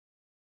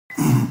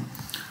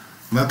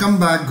Welcome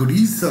back,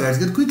 goodies. So let's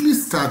get quickly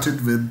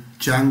started with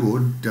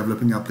Django,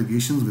 developing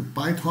applications with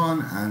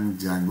Python and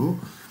Django.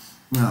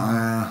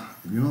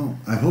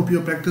 I hope you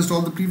have practiced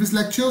all the previous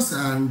lectures,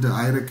 and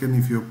I reckon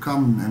if you have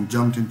come and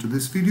jumped into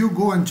this video,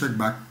 go and check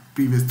back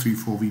previous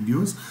 3-4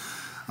 videos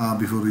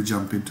before we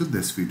jump into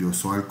this video.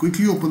 So I'll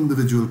quickly open the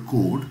Visual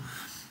Code.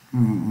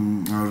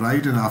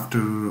 Right, and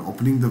after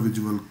opening the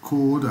Visual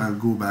Code, I'll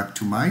go back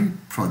to my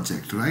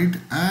project, right?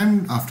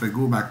 And after I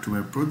go back to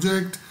my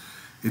project,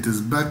 it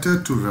is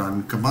better to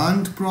run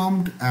command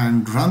prompt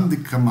and run the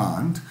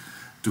command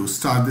to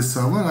start the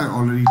server. I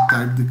already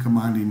typed the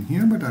command in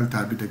here, but I'll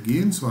type it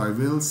again. So I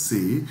will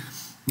say,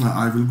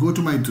 I will go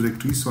to my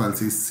directory. So I'll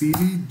say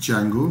cd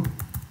Django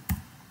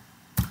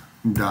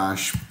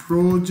dash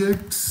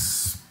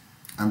projects.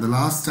 And the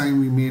last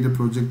time we made a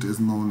project is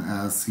known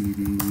as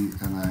cd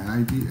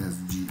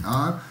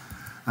niid_sgr.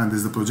 And this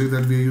is the project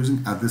that we are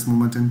using at this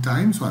moment in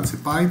time. So I'll say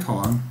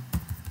Python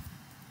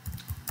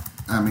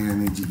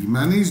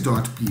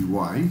manage.py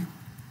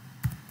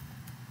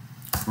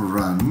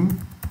run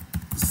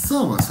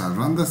server. So I'll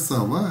run the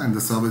server, and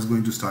the server is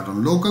going to start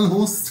on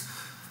localhost,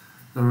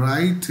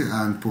 right,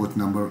 and port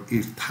number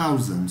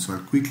 8000. So I'll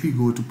quickly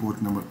go to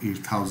port number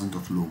 8000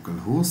 of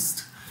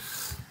localhost.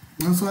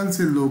 And so I'll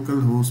say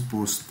localhost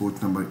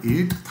port number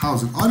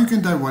 8000, or you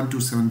can type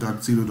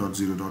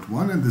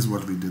 127.0.0.1, and this is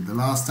what we did the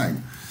last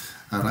time.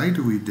 Alright,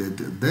 we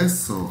did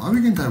this, so or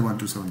we can type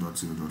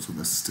 127.0. So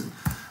that's still,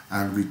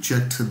 and we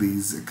checked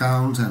these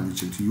accounts, and we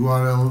checked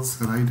URLs,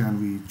 right,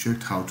 and we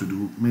checked how to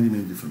do many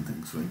different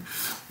things, right?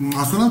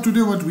 So now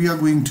today what we are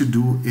going to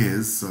do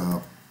is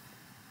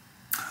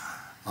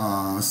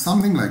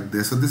something like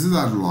this. So this is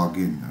our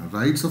login,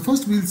 right? So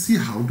first we'll see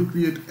how to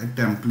create a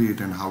template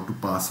and how to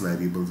pass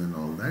variables and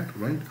all that,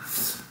 right?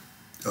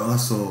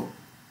 So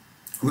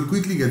we'll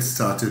quickly get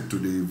started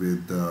today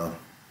with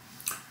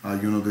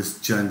this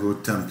Django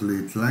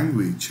template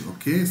language.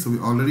 Okay, so we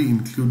already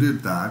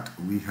included that.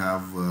 We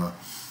have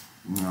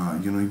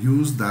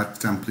used that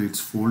templates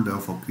folder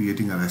for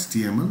creating our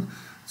HTML,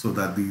 so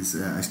that these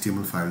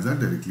HTML files are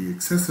directly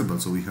accessible.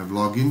 So we have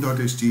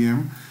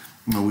login.html,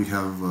 now we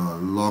have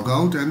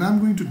logout, and I'm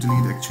going to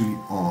delete actually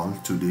all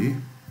today.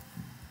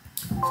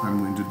 So I'm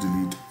going to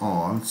delete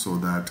all so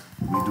that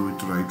we do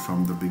it right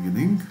from the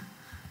beginning.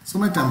 So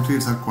my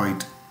templates are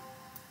quite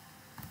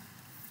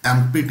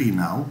empty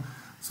now,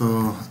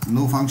 so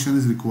no function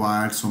is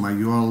required. So my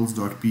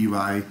urls.py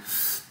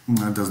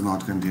does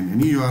not contain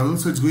any URL,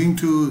 so it's going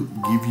to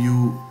give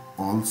you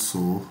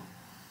also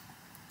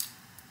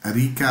a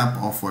recap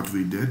of what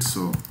we did.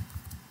 So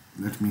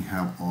let me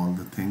have all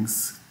the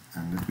things,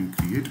 and let me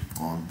create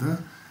all the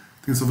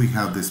things. So we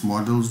have this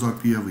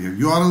models.py, we have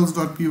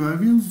urls.py,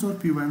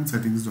 views.py, and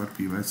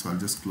settings.py. So I'll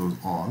just close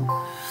all.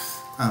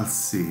 I'll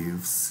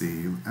save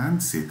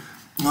and save.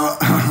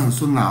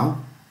 So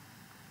now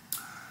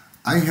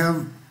I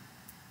have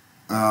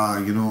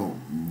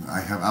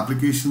I have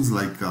applications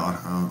like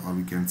or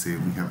we can say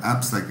we have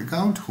apps like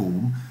account,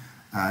 home,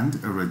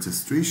 and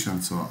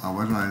registration. So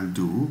what I'll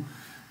do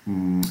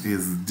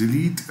is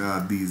delete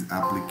these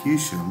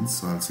applications.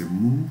 So I'll say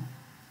move.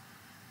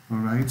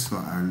 Alright, so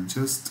I'll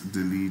just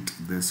delete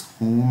this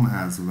home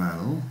as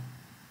well.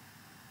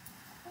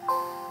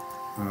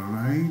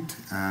 Alright,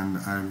 and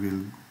I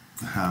will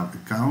have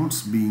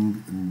accounts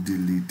being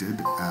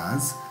deleted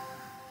as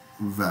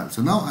well.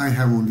 So now I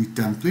have only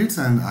templates,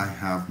 and I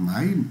have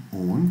my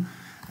own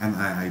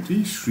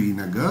NIIT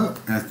Srinagar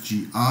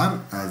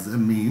SGR as a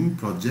main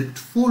project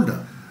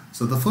folder.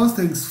 So the first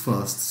things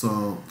first.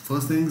 So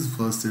first things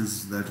first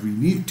is that we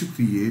need to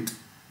create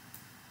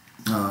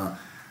a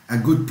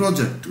good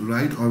project,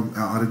 right, or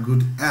a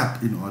good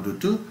app in order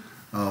to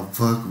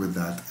work with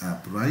that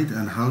app, right?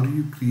 And how do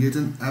you create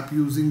an app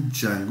using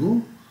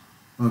Django?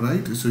 All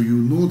right, so you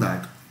know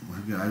that.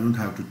 I don't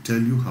have to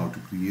tell you how to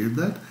create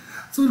that.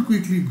 So we'll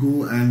quickly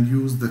go and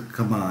use the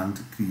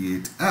command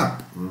create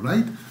app,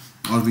 right?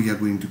 Or we are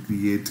going to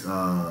create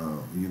a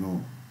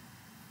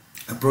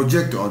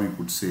project, or you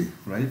could say,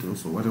 right?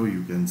 So whatever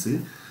you can say,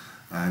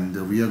 and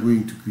we are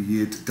going to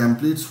create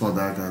templates for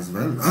that as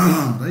well,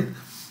 right?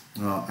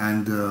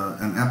 And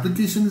an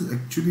application is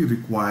actually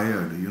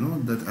required.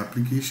 That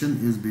application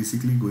is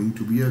basically going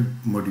to be a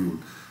module.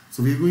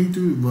 So we are going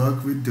to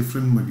work with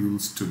different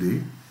modules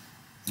today,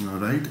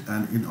 right?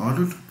 And in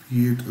order to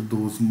create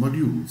those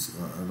modules,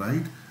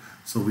 right,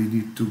 so we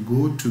need to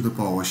go to the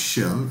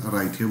PowerShell.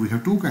 Right here we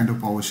have two kind of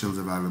PowerShells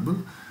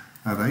available.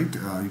 Right,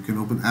 you can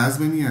open as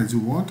many as you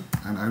want,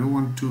 and I don't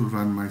want to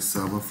run my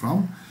server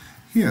from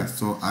here.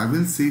 So I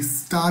will say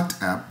start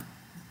app,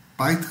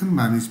 Python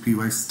manage py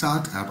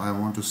start app. I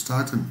want to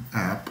start an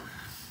app.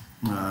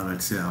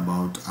 Let's say I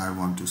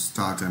want to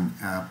start an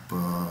app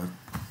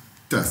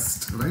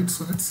test, right?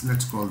 So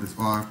let's call this,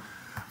 or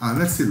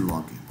let's say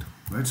login,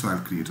 right? So I'll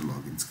create a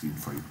login screen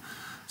for you.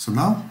 So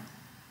now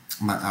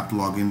my app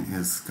login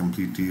is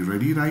completely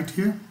ready right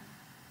here.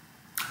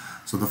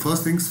 So the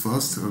first things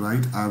first,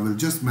 right, I will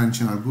just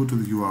mention, I'll go to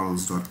the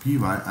urls.py,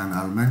 and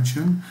I'll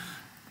mention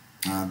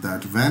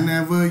that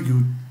whenever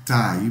you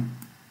type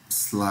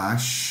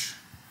slash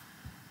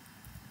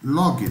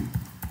login.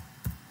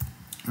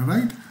 All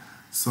right,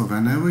 so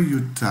whenever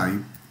you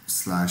type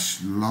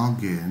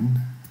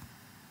 /login,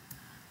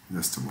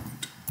 just a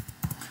moment.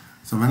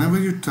 So whenever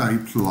you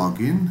type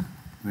login,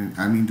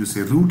 I mean to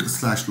say root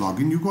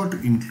 /login, you got to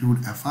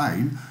include a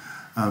file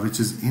which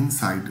is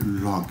inside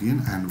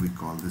login, and we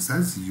call this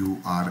as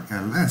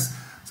URLs.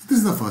 So this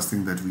is the first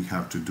thing that we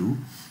have to do.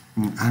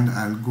 And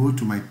I'll go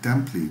to my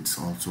templates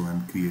also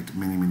and create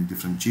many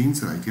different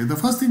chains right here. The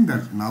first thing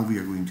that now we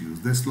are going to use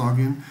this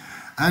login,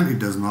 and it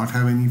does not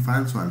have any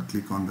file, so I'll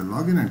click on the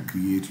login and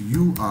create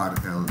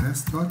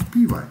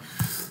urls.py.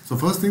 So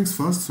first things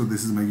first, so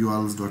this is my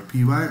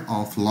urls.py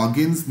of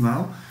logins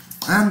now,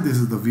 and this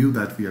is the view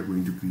that we are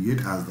going to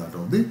create as that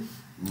of the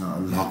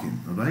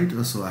login. Right,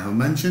 so I have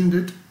mentioned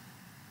it.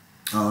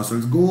 So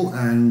let's go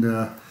and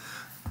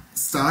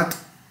start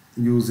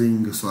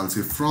using, so I'll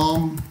say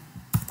from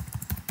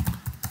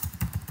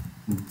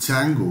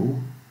Django,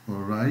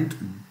 alright,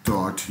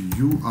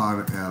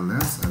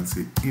 .urls, I'll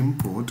say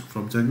import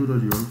from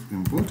Django.urls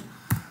import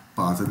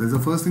path. So that's the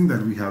first thing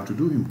that we have to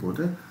do, import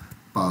a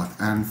path,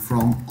 and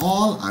from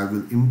all I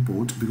will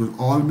import, because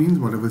all means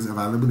whatever is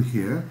available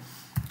here.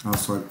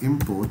 So I'll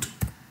import,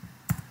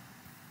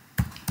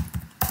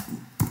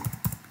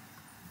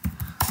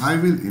 I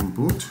will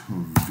import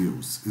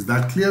views. Is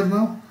that clear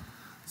now?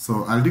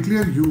 So I'll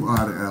declare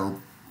URL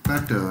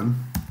pattern,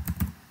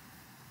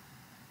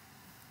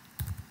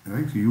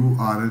 right,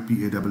 URL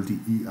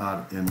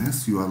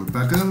PATTERNS, URL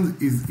pattern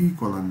is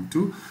equivalent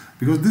to,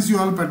 because this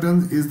URL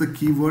pattern is the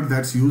keyword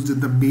that's used in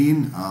the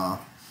main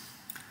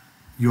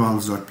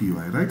urls.py,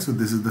 right? So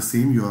this is the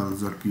same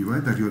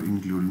urls.py that you're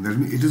including. That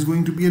means it is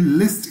going to be a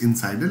list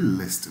inside a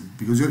list,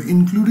 because you're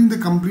including the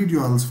complete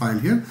urls file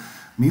here,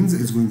 means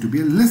it's going to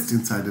be a list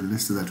inside a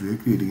list that we are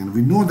creating, and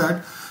we know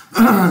that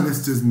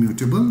list is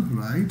mutable,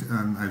 right?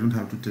 And I don't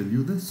have to tell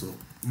you this. So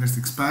let's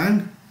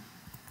expand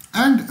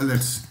and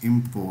let's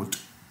import.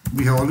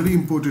 We have already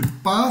imported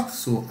path,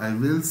 so I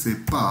will say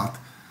path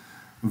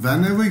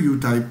whenever you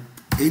type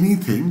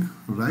anything,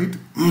 right?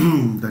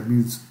 That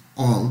means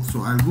all.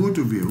 So I'll go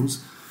to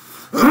views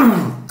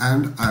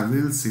and I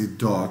will say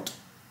dot,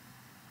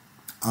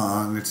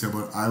 let's say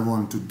about I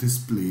want to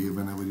display,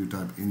 whenever you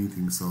type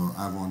anything, so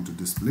I want to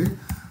display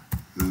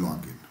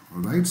login.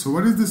 All right, so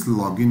what is this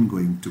login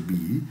going to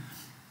be?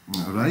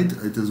 All right,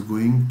 it is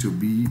going to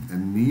be a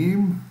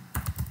name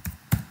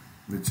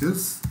which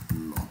is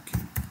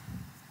login.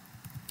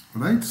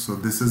 All right, so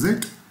this is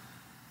it.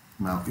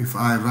 Now if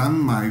I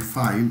run my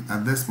file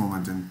at this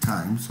moment in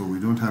time, so we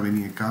don't have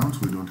any accounts,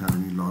 we don't have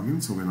any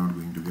login, so we're not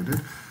going to get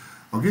it.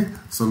 Okay,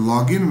 so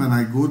login, when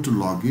I go to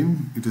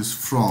login, it is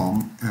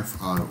from,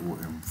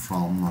 FROM,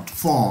 from, not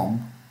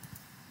form,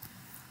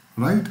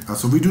 right?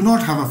 So we do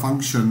not have a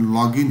function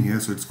login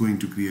here, so it's going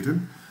to create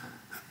an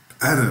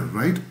error,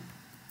 right?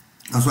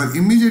 So I'll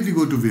immediately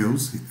go to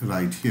views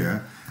right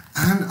here,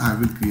 and I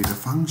will create a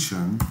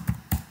function,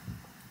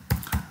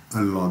 a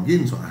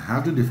login. So I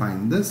have to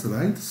define this,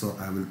 right? So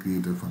I will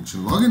create a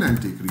function login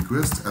and take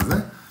request as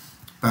a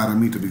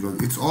parameter,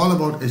 because it's all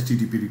about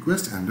HTTP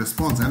request and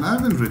response, and I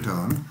will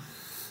return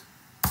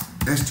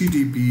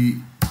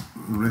HTTP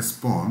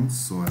response.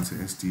 So I'll say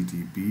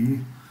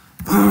HTTP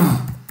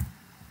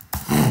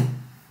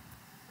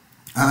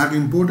I have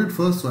imported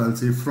first, so I'll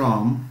say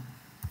from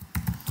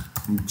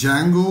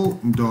Django.http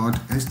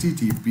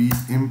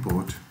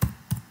import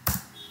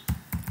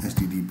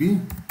HTTP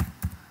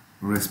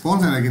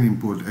response, and I can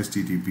import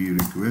HTTP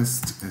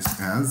request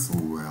as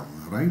well,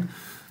 right?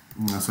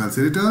 So I'll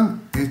say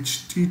return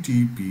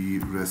HTTP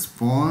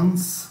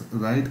response,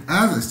 right,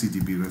 as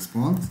HTTP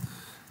response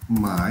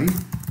my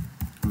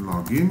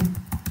login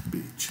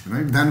page,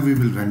 right? Then we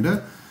will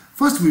render.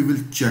 First we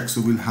will check,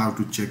 so we'll have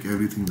to check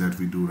everything that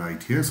we do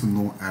right here, so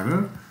no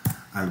error.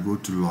 I'll go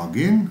to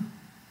login.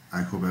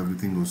 I hope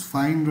everything goes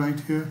fine right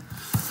here.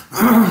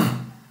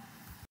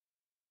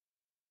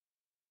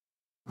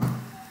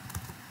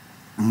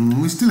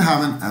 We still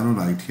have an error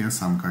right here,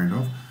 some kind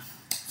of.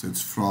 So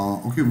it's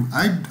from, okay,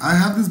 I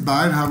have this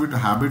bad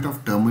habit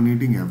of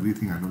terminating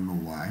everything. I don't know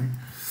why,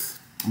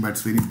 but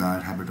it's very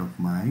bad habit of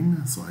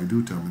mine. So I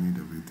do terminate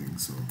everything.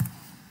 So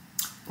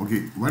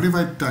okay, what if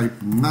I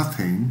type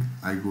nothing?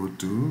 I go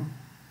to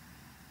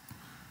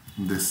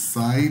this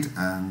site,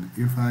 and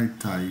if I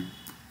type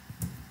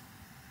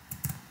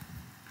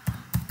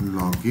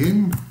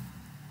login,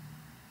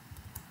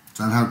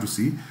 so I'll have to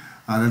see.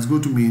 Let's go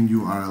to main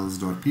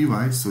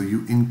urls.py. So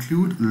you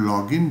include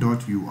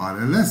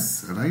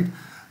login.urls, right?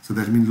 So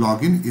that means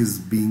login is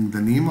being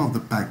the name of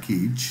the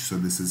package. So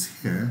this is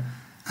here,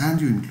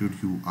 and you include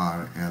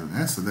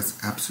urls. So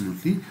that's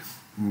absolutely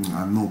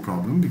no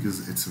problem,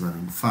 because it's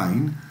running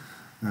fine,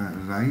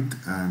 right?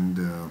 And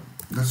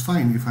that's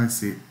fine. If I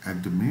say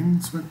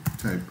admin, so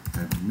type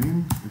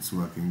admin, it's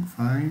working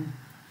fine.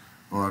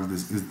 Or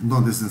this is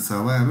this is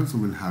server error, so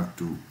we'll have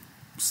to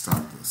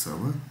start the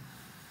server,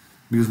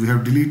 because we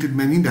have deleted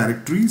many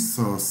directories,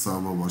 so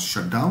server was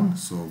shut down.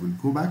 So we'll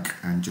go back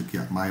and check,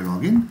 yeah, my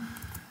login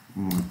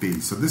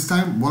page. So this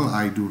time what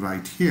I do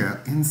right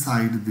here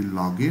inside the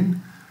login,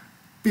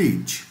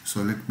 page.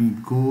 So let me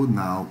go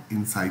now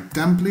inside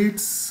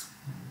templates,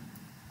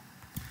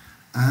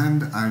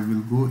 and I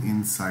will go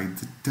inside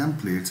the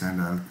templates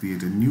and I'll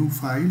create a new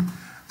file,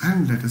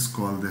 and let us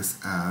call this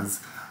as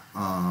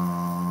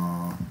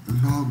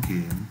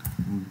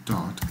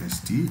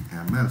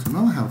login.html. So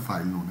now I have a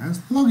file known as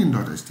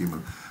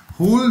login.html.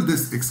 Hold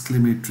this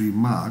exclamatory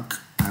mark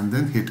and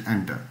then hit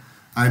enter.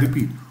 I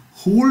repeat,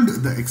 hold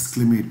the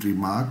exclamatory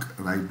mark,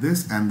 write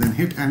this, and then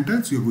hit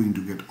enter. So you're going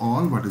to get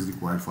all what is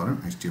required for an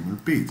HTML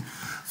page.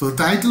 So the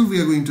title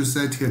we are going to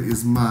set here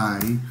is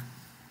my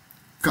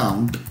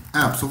count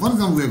app. So for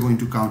example, we are going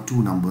to count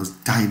two numbers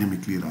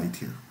dynamically right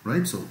here,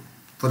 right? So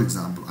for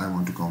example, I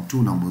want to count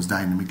two numbers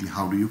dynamically.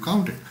 How do you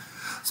count it?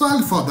 So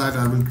for that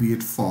I will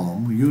create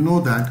form. You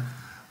know that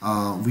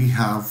we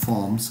have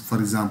forms. For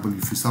example,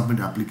 if you submit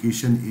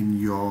application in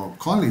your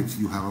college,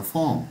 you have a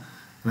form,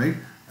 right?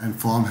 And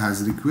form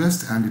has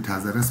request and it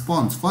has a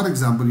response. For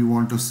example, you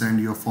want to send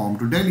your form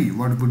to Delhi.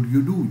 What would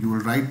you do? You will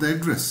write the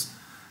address.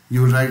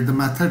 You will write the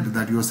method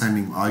that you are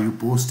sending. Are you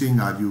posting?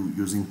 Are you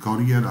using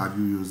courier? Are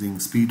you using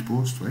speed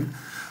post, right?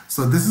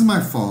 So this is my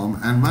form,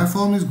 and my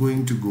form is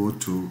going to go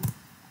to,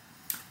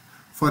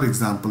 for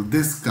example,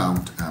 this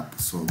count app.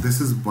 So this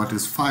is what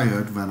is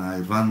fired when I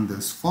run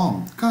this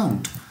form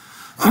count.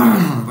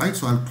 Right,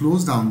 so I'll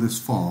close down this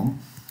form.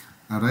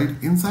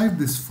 Alright, inside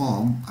this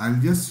form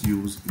I'll just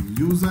use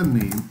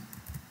username,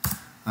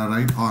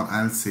 alright, or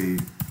I'll say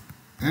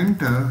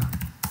enter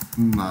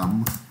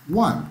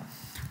num1.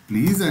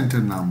 Please enter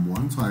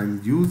num1. So I'll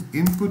use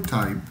input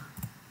type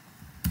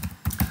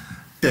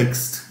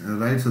text,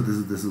 right? So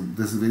this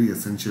is very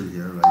essential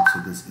here, right? So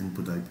this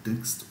input type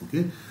text,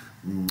 okay.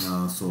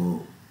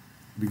 So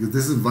because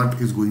this is what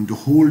is going to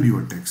hold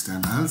your text,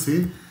 and I'll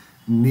say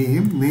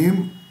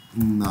name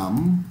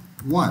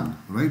num1,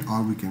 right?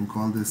 Or we can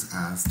call this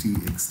as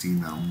txt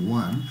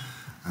num1,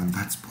 and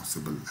that's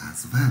possible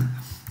as well.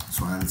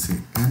 So I'll say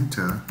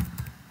enter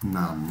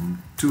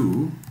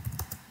num2,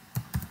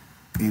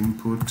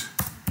 input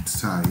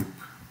type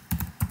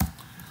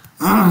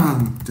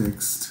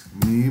text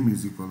name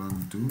is equal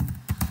to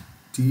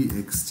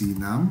txt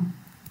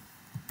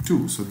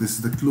num2. So this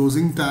is the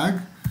closing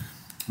tag,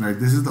 right?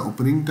 This is the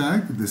opening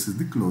tag, this is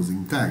the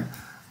closing tag,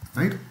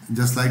 right?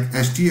 Just like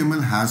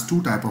HTML has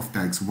two type of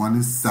tags. One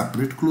is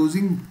separate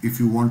closing. If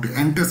you want to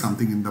enter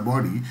something in the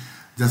body,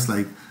 just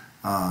like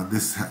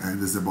this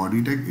is a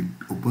body tag, it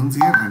opens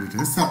here and it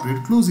has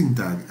separate closing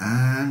tag.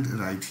 And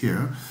right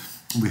here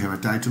we have a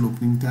title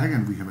opening tag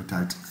and we have a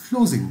title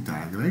closing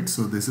tag, right?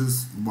 So this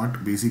is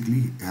what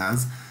basically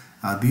has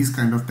these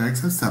kind of tags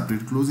have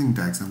separate closing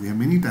tags, and we have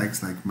many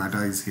tags like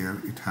meta is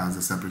here, it has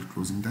a separate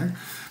closing tag.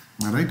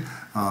 Alright,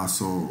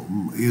 so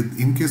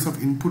in case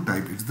of input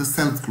type, it's the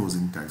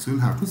self-closing tag, so you'll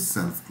have to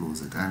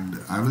self-close it. And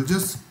I will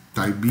just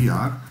type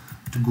BR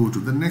to go to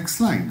the next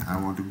line. I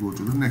want to go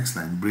to the next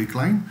line, break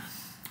line,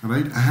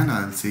 right? And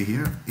I'll say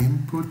here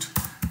input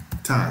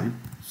type.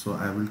 So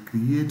I will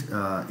create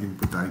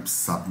input type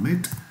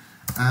submit,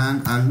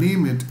 and I'll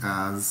name it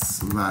as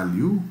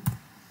value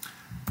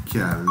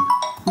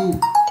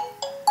calculate.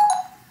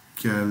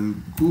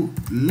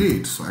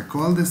 So I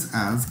call this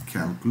as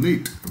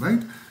calculate,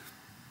 right?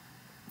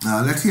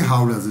 Let's see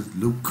how does it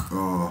look.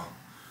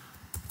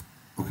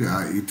 Okay,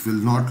 it will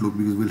not look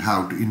because we'll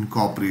have to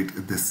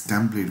incorporate this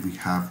template. We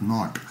have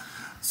not.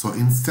 So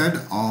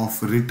instead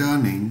of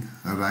returning,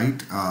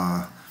 right,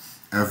 a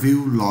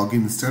view login,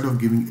 instead of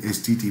giving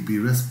HTTP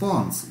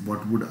response,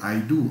 what would I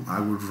do? I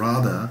would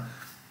rather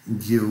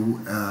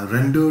give a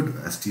rendered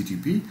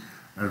HTTP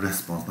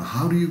response. Now,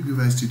 how do you give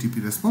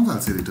HTTP response? I'll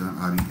say return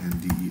render,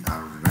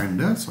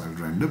 render. So I'll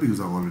render because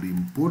I've already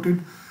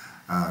imported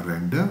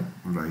render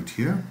right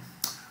here.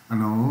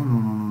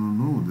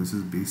 No. This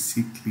is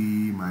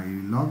basically my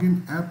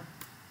login app.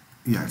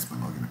 Yeah, it's my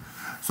login app.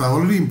 So I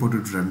already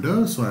imported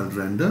render. So I'll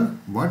render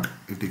what?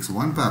 It takes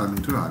one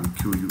parameter,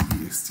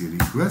 request,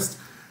 request,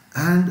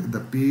 and the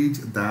page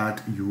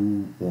that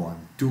you want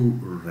to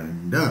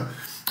render.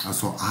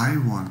 So I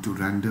want to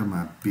render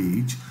my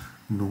page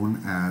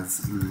known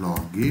as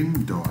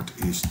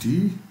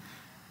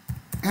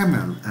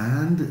login.html.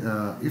 And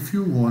if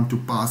you want to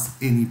pass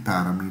any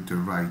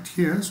parameter right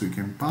here, so you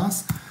can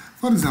pass.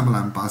 For example,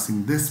 I'm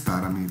passing this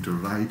parameter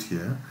right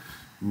here.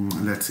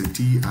 Let's say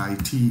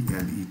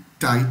title,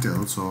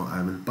 title. So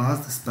I will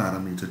pass this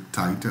parameter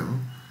title,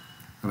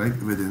 right,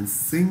 within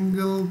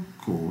single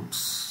quotes.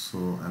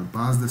 So I'll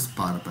pass this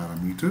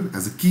parameter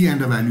as a key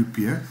and a value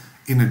pair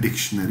in a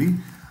dictionary.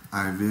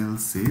 I will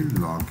say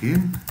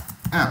login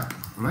app,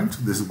 right?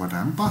 So this is what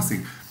I'm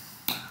passing.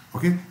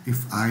 Okay,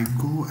 if I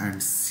go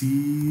and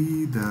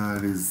see the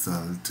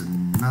result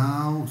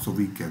now, so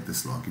we get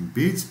this login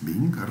page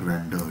being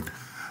rendered.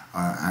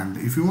 And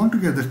if you want to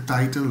get the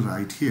title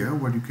right here,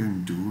 what you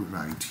can do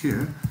right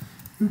here,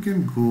 you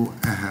can go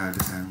ahead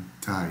and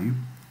type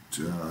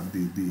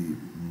the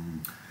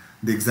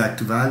exact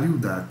value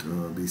that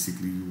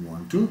basically you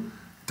want to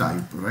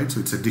type, right? So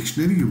it's a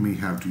dictionary. You may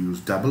have to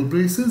use double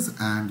braces,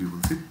 and you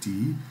will say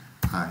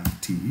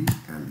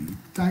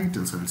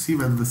title. So let's see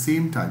whether the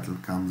same title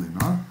comes in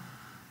our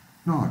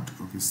not.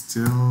 Okay,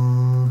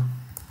 still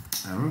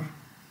error.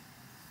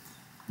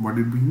 What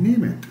did we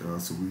name it?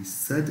 So we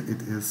said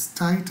it is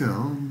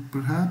title,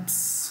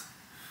 perhaps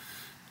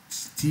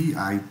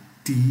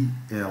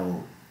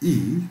title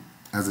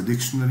as a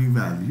dictionary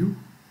value.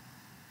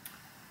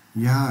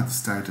 Yeah,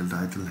 it's title.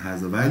 Title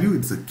has a value.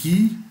 It's a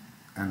key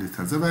and it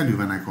has a value.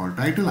 When I call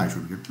title, I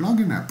should get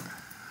login app.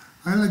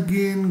 I'll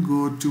again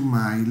go to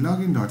my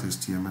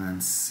login.html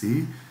and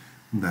say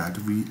that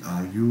we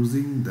are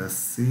using the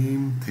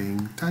same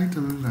thing,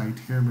 title, right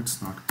here, but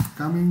it's not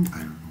coming. I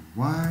don't know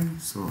why.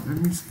 So let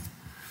me see.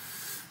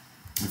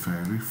 If I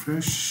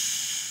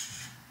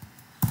refresh,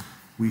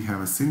 we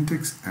have a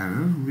syntax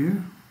error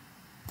where,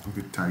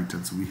 okay,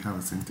 title. So we have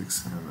a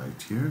syntax error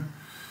right here.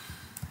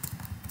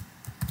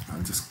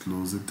 I'll just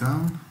close it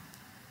down.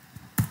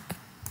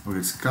 Okay,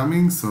 it's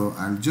coming. So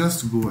I'll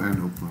just go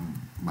and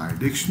open my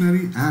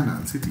dictionary and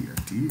I'll say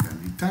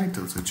TLE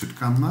title. So it should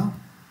come now.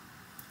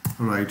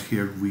 Right,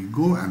 here we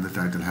go, and the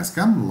title has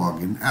come,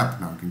 login app.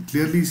 Now you can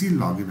clearly see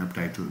login app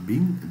title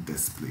being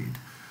displayed.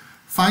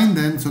 Fine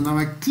then, so now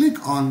I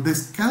click on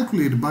this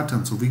calculate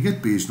button, so we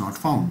get page not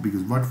found,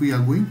 because what we're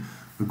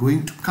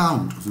going to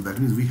count. So that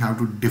means we have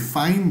to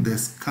define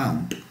this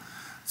count.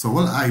 So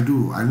what I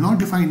do, I'll not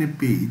define a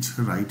page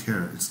right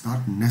here. It's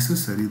not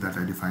necessary that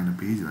I define a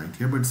page right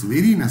here, but it's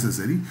very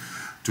necessary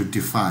to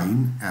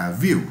define a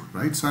view,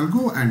 right? So I'll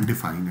go and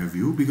define a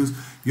view, because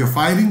you're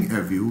firing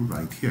a view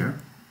right here.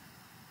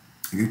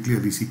 You can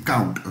clearly see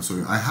count.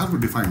 So I have to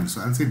define it.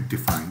 So I'll say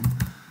define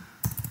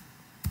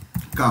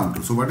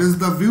count. So what is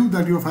the view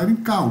that you are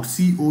firing? Count.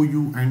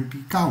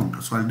 C-O-U-N-T,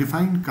 count. So I'll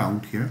define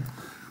count here,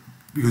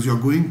 because you're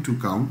going to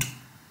count.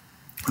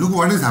 Look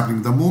what is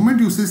happening. The moment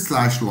you say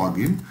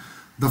 /login,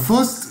 the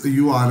first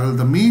URL,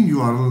 the main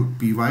URL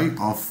py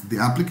of the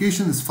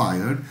application is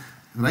fired,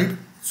 right?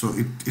 So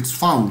it's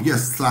found.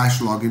 Yes,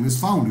 /login is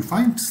found. You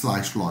find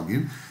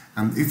 /login.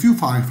 And if you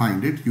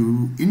find it,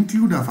 you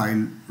include a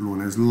file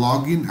known as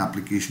login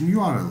application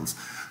URLs.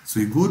 So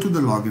you go to the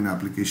login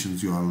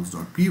applications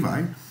URLs.py,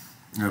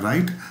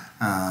 right?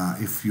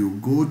 If you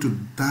go to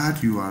that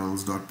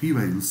URLs.py,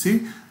 you'll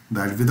say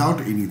that without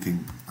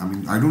anything, I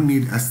mean, I don't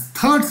need a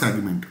third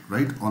segment,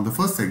 right? On the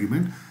first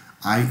segment,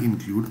 I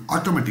include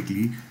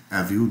automatically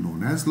a view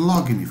known as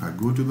login. If I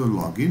go to the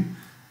login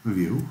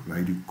view,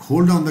 right, you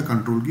hold down the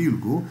control key, you'll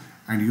go,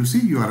 and you see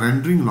you are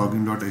rendering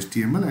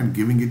login.html and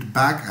giving it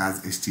back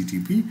as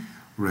HTTP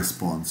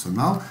response. So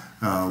now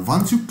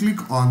once you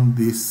click on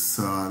this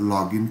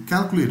login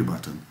calculate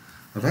button,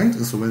 right?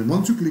 So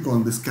once you click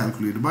on this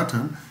calculate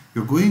button,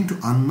 you're going to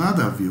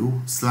another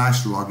view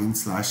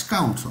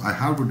 /login/count. So I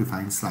have to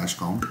define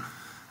 /count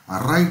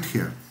right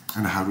here,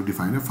 and I have to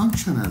define a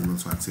function as well.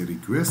 So I'll say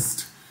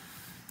request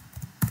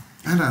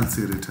and I'll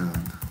say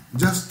return,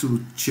 just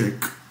to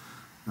check.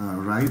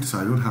 Right, so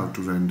I don't have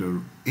to render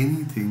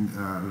anything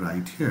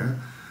right here.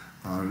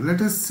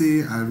 Let us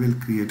say I will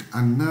create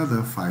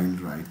another file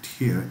right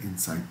here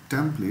inside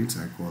templates.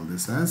 I call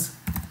this as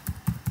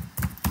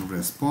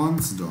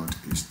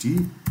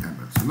response.html.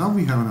 So now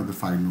we have another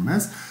file known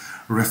as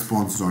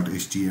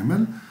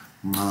response.html.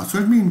 So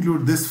let me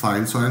include this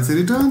file. So I'll say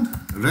return,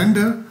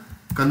 render,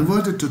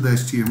 convert it to the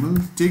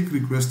HTML, take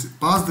request,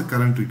 pass the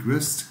current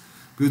request,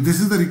 because this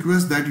is the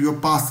request that you are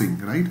passing,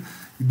 right?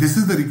 This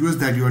is the request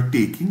that you are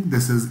taking.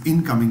 This is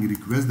incoming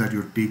request that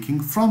you're taking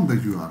from the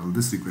URL,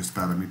 this request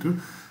parameter,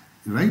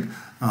 right?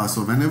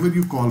 So whenever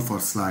you call for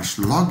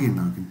 /login,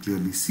 now you can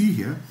clearly see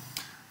here,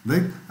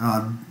 right?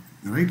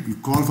 Right, you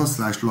call for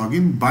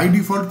 /login. By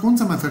default, कौन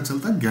सा method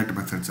चलता है? Get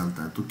method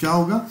चलता है. तो क्या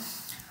होगा?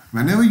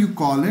 Whenever you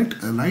call it,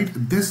 right,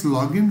 this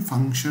login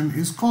function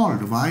is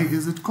called. Why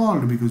is it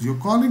called? Because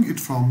you're calling it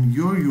from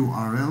your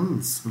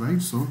URLs,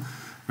 right? So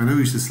whenever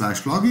you say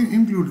 /login,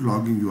 include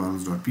login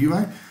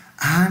URLs.py,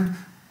 and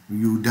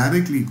you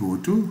directly go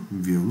to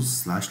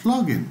views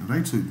 /login,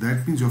 right? So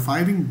that means you're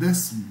firing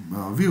this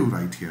view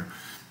right here.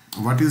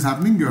 What is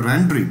happening? You're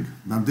rendering.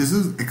 Now this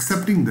is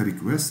accepting the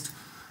request,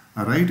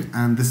 right?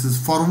 And this is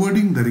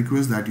forwarding the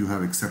request that you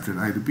have accepted.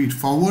 I repeat,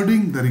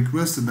 forwarding the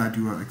request that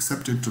you have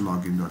accepted to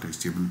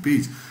login.html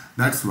page.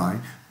 That's why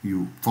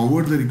you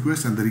forward the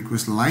request, and the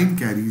request line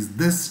carries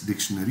this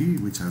dictionary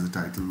which has a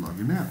title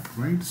login app,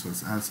 right? So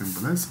it's as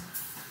simple as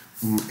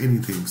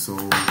anything. So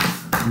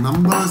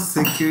number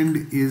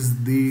second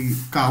is the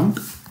count.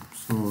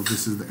 So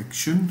this is the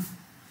action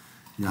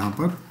yahan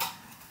par,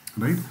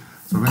 right?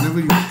 So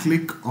whenever you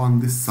click on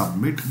this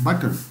submit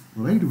button,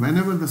 right,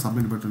 whenever the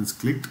submit button is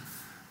clicked,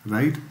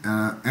 right,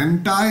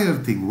 entire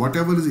thing,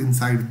 whatever is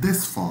inside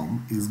this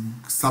form, is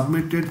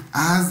submitted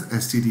as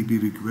HTTP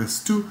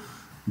request to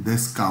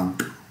this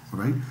count,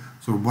 right?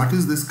 So what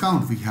is this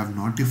count? We have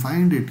not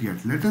defined it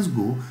yet. Let us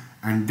go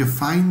and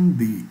define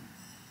the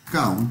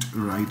count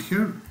right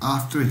here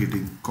after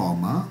hitting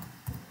comma.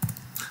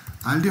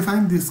 I'll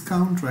define this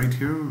count right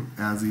here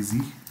as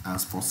easy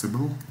as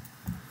possible,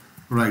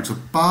 right? So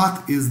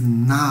path is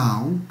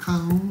now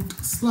count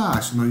 /.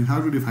 Now you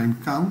have to define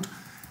count,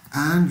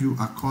 and you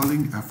are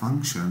calling a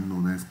function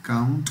known as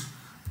count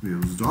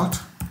views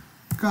dot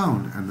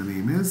count, and the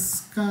name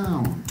is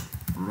count.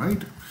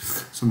 right?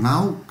 So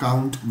now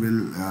count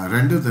will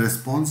render the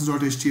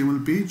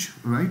response.html page,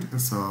 right?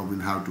 So we'll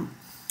have to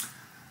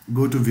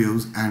go to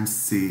views and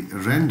say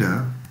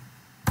render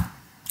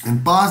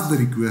and pass the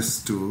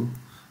request to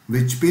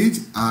which page?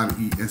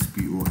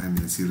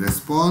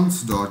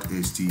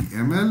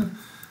 response.html,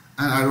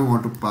 and I don't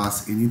want to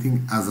pass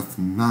anything as of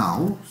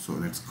now, so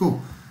let's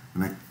go.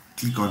 When I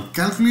click on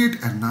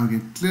calculate, and now you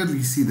can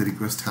clearly see the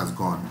request has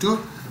gone to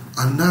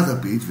another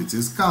page, which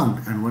is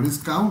count. And what is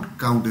count?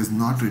 Count is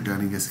not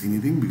returning us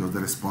anything because the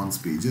response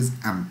page is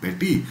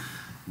empty,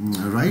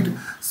 right?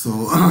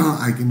 So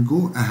I can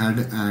go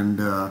ahead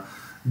and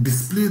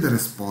display the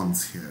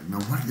response here. Now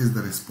what is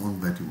the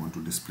response that you want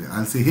to display?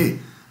 I'll say hey,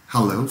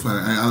 hello. So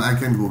I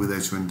can go with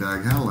h1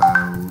 tag hello,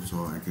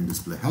 so I can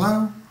display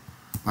hello.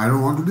 I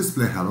don't want to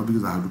display hello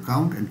because I have to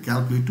count and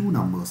calculate two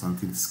numbers.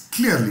 And you can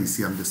clearly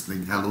see I'm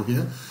displaying hello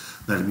here.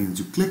 That means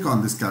you click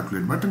on this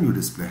calculate button, you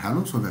display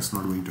hello. So that's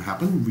not going to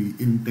happen. We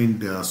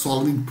intend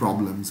solving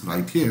problems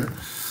right here.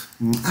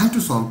 And to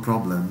solve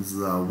problems,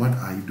 what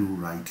I do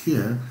right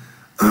here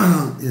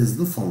is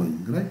the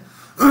following, right?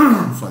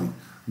 Sorry.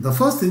 The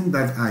first thing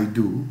that I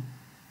do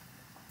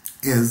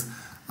is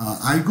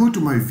I go to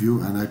my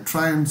view and I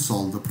try and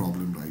solve the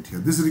problem right here.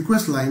 This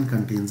request line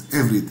contains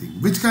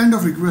everything. Which kind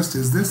of request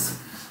is this?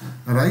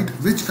 Right?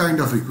 Which kind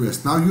of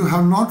request? Now you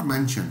have not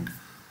mentioned,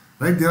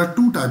 right? There are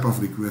two types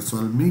of requests. So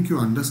I'll make you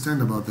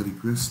understand about the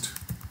request.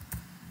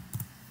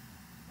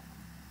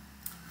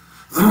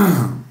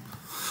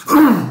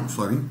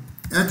 Sorry,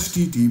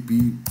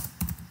 HTTP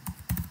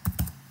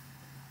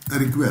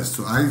request.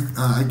 So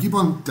I keep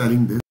on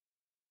telling this,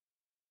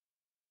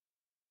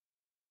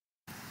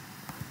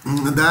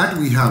 that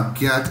we have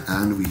get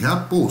and we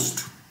have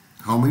post.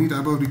 How many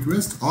type of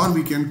requests? Or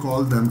we can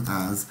call them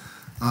as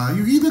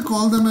you either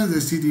call them as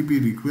HTTP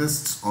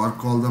requests or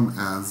call them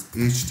as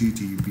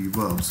HTTP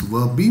verbs.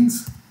 Verb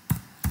means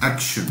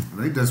action,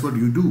 right? That's what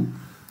you do.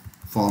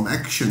 From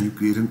action, you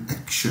create an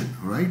action,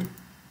 right?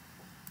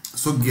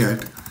 So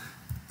get,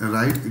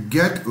 right?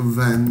 Get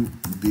when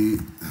the,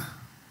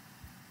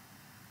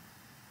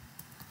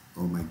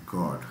 oh my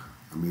god,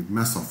 I made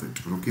mess of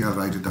it. Okay, I'll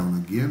write it down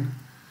again.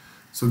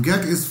 So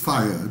get is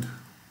fired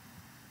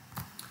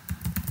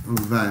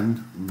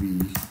when we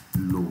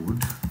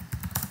load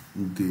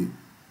the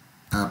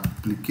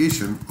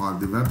application or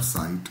the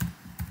website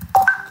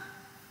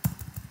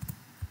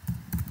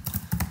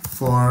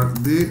for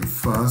the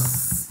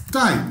first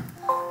time,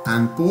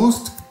 and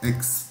post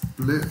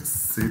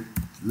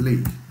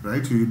explicitly,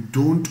 right? So you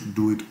don't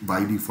do it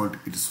by default,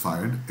 it is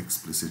fired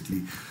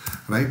explicitly,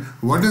 right?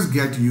 What is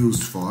get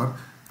used for?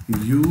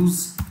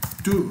 Used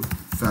to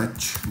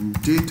fetch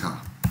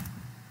data,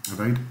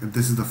 right?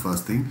 This is the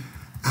first thing.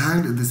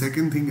 And the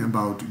second thing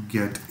about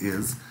get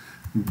is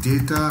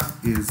data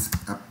is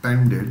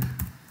appended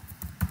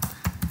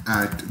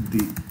at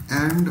the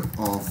end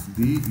of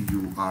the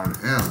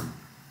URL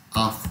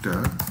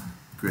after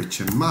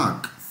question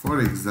mark.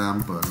 For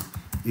example,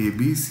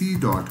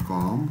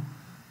 abc.com,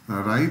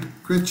 right,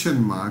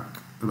 question mark,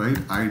 right,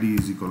 ID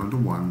is equal to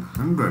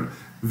 100,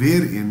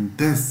 wherein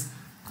this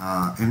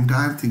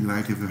entire thing,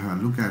 right, if you have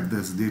a look at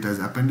this, data is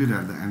appended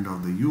at the end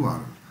of the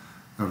URL,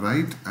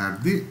 right,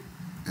 at the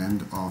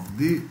end of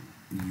the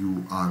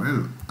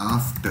URL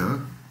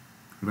after,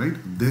 right,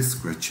 this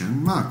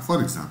question mark.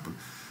 For example,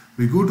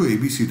 we go to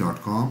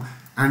abc.com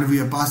and we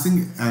are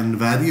passing a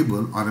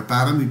variable or a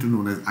parameter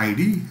known as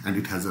ID, and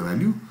it has a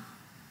value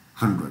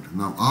 100.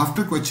 Now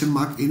after question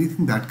mark,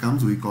 anything that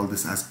comes, we call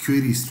this as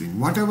query string.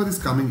 Whatever is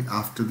coming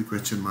after the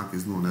question mark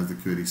is known as the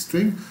query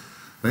string,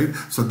 right?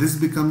 So this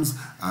becomes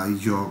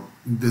your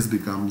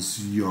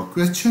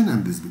question,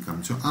 and this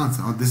becomes your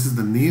answer, or this is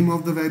the name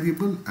of the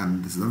variable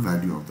and this is the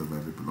value of the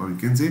variable, or you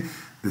can say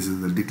this is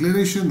the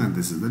declaration and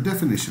this is the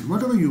definition,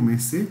 whatever you may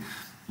say.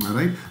 All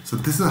right, so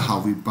this is how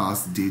we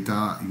pass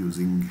data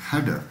using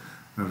header,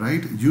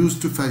 right?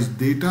 Used to fetch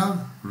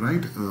data,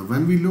 right?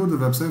 When we load the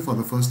website for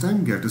the first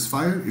time, get is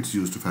fired, it's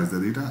used to fetch the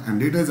data, and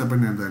data is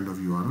appended at the end of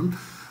URL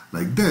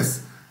like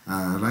this,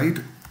 right?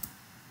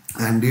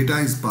 And data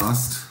is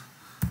passed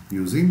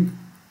using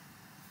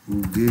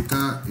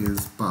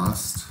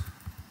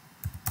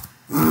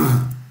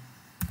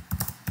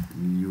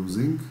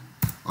using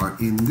or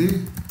in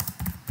the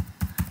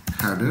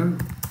header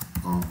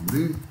of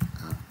the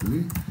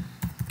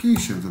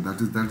application. So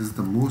that is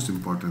the most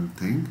important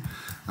thing,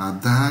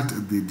 that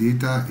the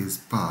data is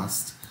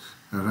passed,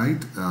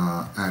 right,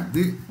 at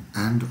the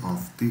end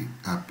of the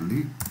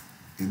application.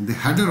 In the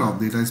header of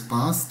data is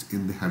passed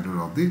in the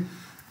header of the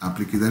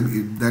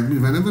application. That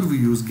means whenever we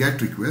use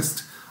get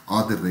request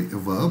or the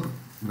verb,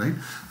 right,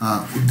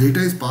 data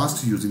is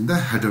passed using the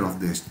header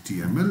of the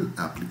HTML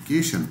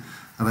application.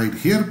 Right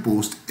here,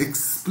 post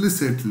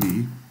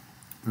explicitly,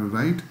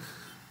 right,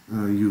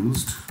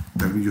 used.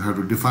 That means you have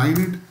to define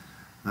it,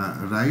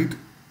 right?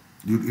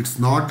 It's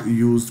not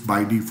used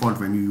by default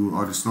when you,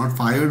 or it's not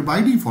fired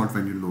by default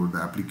when you load the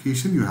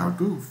application. You have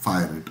to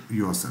fire it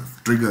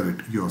yourself, trigger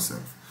it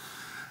yourself,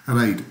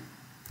 right?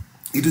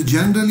 It is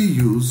generally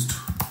used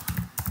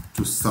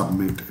to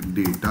submit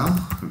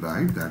data,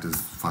 right? That is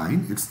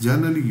fine. It's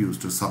generally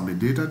used to submit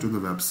data to the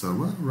web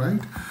server,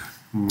 right?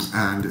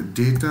 And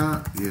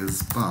data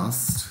is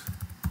passed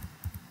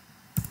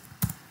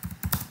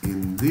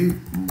in the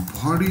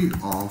body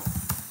of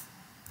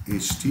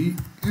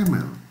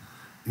HTML,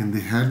 in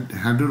the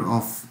header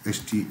of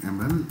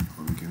HTML,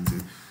 or we can say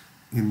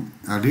in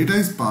data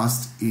is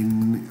passed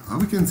in,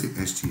 we can say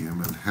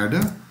HTML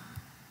header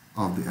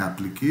of the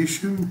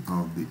application,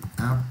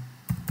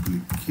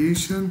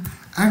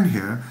 and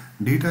here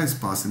data is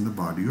passed in the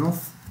body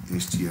of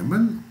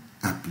HTML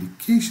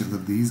application. So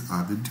these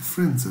are the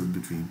differences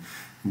between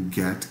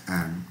get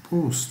and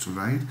post,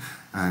 right?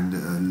 And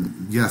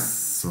yes,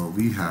 so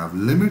we have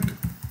limit,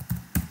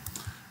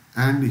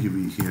 and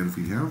here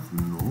we have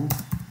no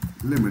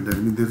limit. That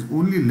means there's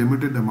only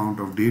limited amount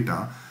of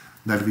data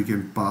that we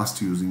can pass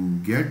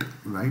using get,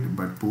 right?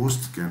 But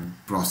post can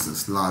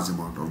process large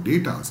amount of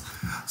data.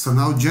 So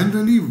now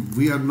generally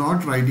we are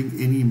not writing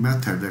any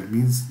method. That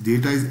means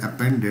data is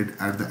appended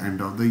at the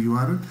end of the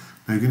URL.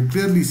 Now you can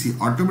clearly see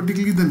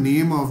automatically the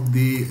name of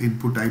the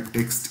input type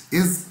text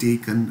is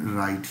taken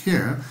right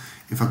here.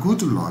 If I go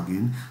to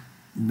login,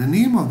 the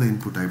name of the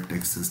input type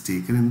text is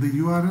taken in the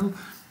URL.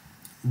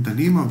 The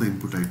name of the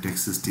input type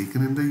text is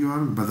taken in the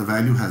URL, but the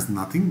value has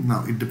nothing.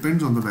 Now it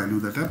depends on the value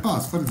that I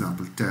pass. For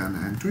example, 10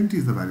 and 20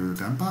 is the value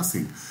that I'm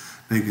passing.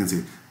 Now you can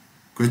say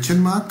question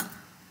mark,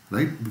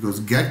 right? Because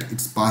get,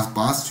 it's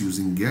passed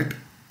using get.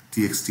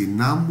 Txt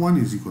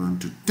num1 is equal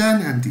to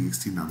 10 and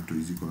txt num2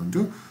 is equal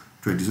to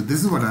 20. So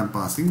this is what I'm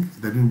passing.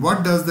 That means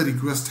what does the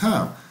request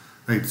have?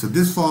 Right, so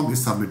this form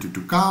is submitted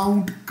to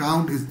count.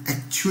 Count is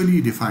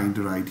actually defined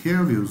right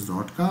here,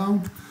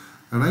 views.count,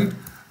 right?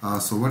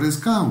 So what is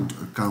count?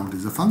 Count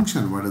is a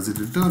function. What does it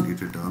return?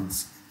 It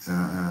returns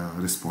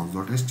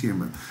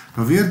response.html.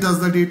 Now where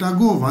does the data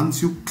go?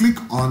 Once you click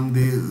on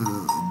the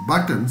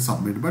button,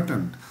 submit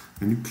button,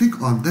 when you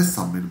click on this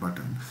submit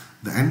button,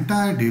 the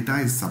entire data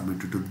is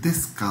submitted to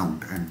this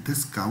count, and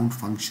this count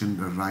function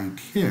right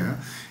here,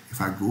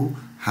 if I go,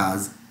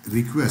 has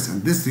request,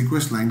 and this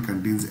request line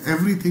contains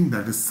everything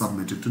that is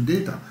submitted to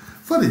data.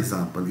 For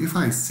example, if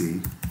I say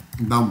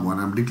num1,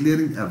 I'm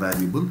declaring a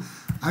variable.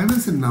 I will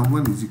say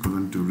num1 is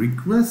equal to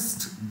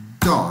request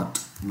dot,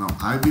 now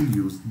I will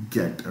use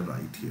get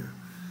right here,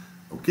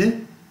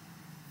 okay?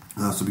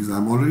 So because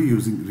I'm already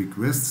using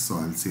request, so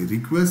I'll say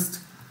request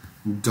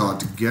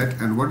dot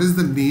get, and what is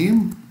the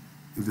name?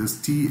 It is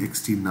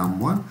txt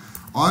num1,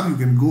 or you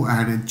can go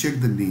ahead and check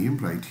the name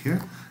right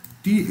here,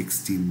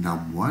 txt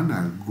num1.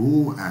 I'll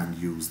go and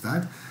use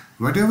that.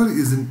 Whatever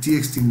is in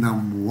txt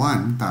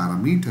num1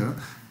 parameter,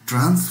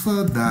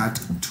 transfer that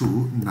to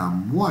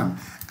num1,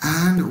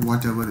 and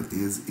whatever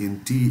is in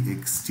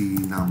txt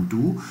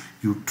num2,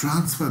 you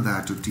transfer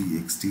that to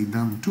txt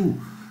num2,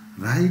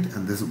 right?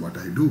 And this is what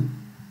I do,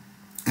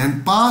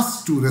 and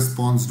pass to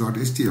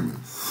response.html,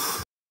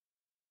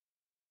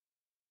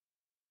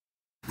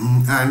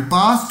 and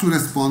pass to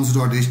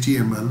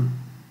response.html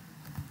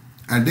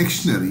a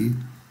dictionary,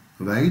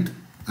 right?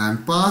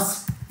 And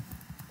pass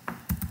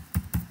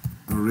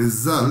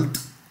result,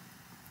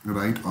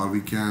 right? Or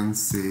we can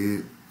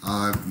say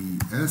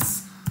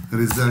res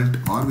result,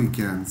 or we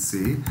can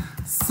say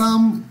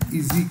sum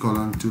is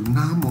equal to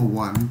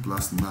num1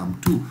 plus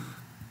num2,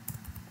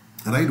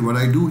 right? What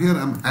I do here,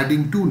 I'm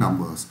adding two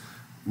numbers.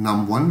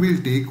 Num1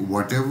 will take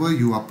whatever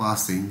you are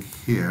passing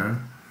here,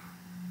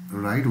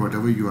 right?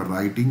 Whatever you are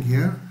writing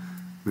here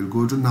will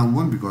go to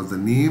num1, because the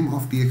name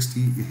of txt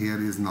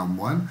here is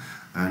num1,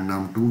 and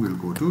num2 will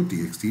go to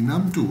txt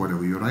num2,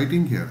 whatever you're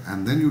writing here.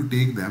 And then you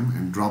take them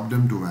and drop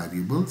them to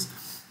variables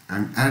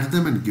and add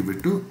them and give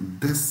it to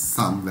this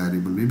sum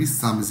variable. Maybe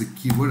sum is a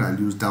keyword. I'll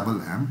use double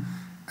M,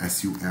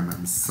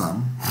 S-U-M-M,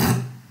 sum.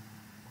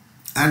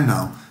 And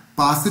now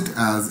pass it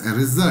as a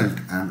result,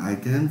 and I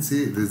can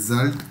say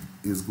result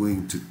is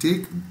going to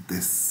take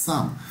this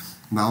sum.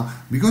 Now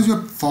because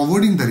you're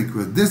forwarding the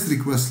request, this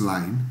request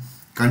line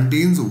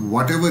contains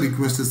whatever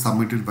request is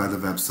submitted by the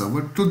web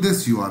server to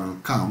this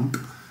URL count,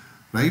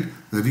 right?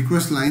 The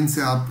request line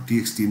say up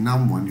txt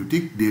num1, you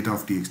take data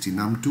of txt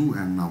num2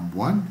 and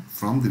num1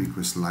 from the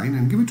request line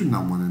and give it to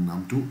num1 and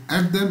num2,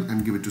 add them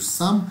and give it to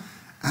sum,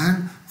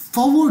 and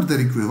forward the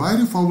request. Why are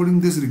you forwarding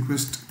this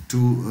request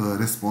to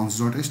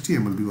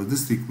response.html? Because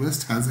this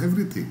request has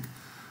everything,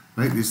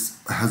 right? It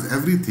has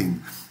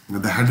everything,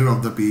 the header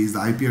of the page,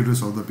 the IP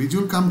address of the page.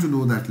 You'll come to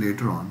know that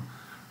later on,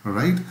 all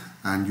right?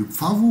 And you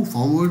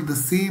forward the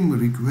same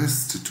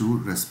request to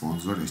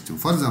response.html.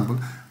 For example,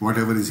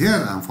 whatever is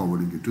here, I'm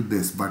forwarding it to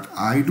this, but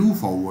I do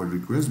forward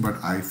request,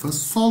 but I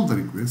first solve the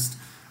request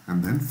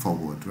and then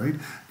forward, right?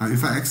 Now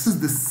if I access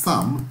this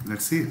sum,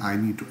 let's say I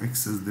need to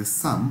access this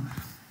sum,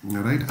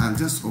 right? I'll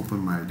just open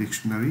my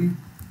dictionary.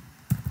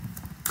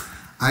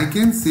 I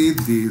can say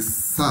the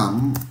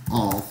sum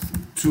of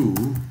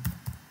two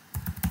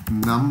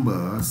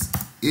numbers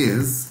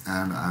is,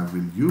 and I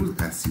will use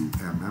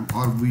SUMM,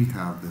 or we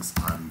have this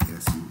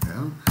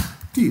RESULT,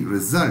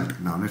 result.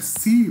 Now let's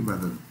see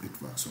whether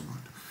it works or not.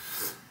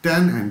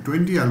 10 and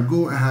 20, I'll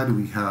go ahead.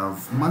 We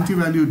have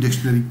multi-value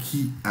dictionary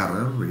key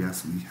error.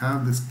 Yes, we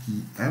have this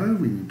key error.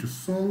 We need to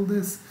solve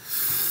this.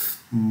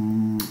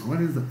 What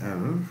is the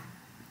error?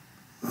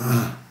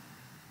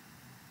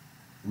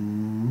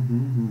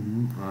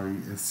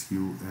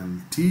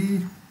 RESULT.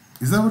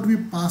 Is that what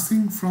we're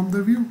passing from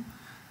the view?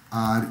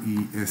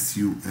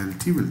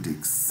 RESULT will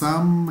take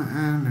sum,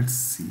 and let's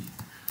see.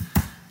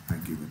 I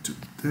give it to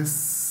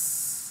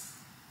this.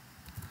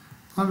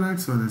 Alright,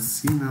 so let's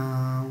see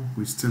now.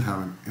 We still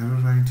have an error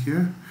right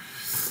here.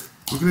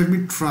 Okay, let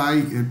me try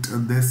it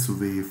this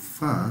way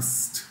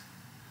first.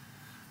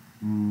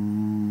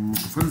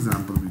 For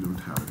example, we don't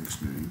have a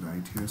dictionary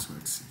right here, so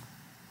let's see.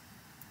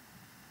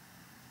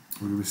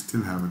 Okay, we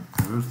still have an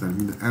error. That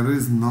means the error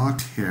is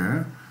not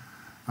here.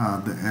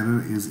 The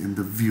error is in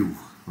the view,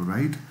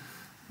 right?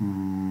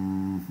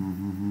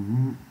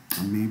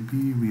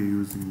 Maybe we are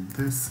using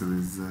this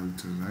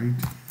result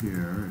right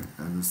here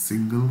as a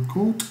single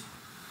quote.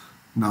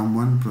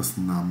 num1 plus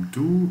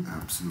num2,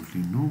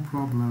 absolutely no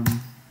problem.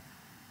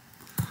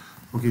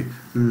 Okay,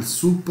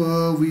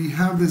 super. We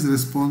have this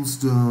response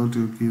to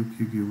okay,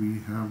 we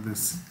have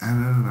this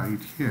error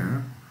right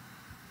here.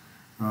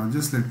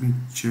 Just let me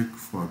check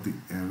for the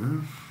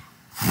error.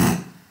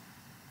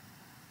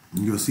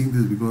 You're seeing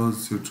this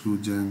because you're through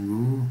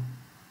Django.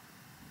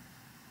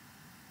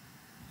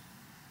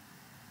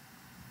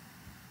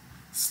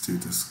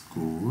 Status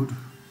code.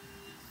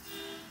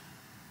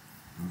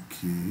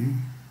 Okay.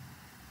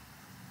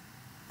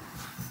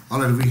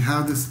 Alright, we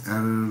have this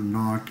error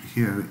not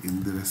here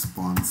in the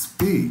response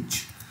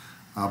page,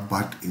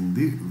 but in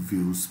the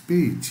views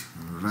page,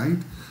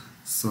 right?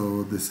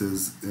 So this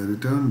is a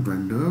return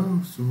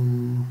render, so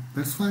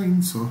that's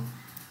fine. So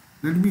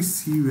let me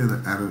see where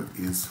the error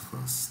is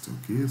first.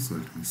 Okay, so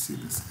let me see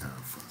this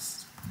error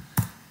first.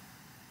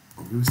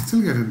 Okay, we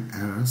still get an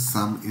error.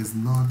 Sum is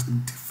not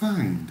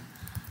defined.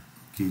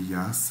 Okay,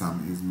 yeah,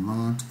 sum is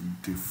not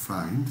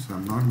defined, so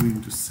I'm not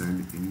going to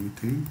send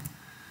anything.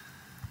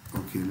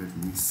 Okay, let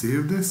me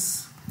save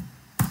this,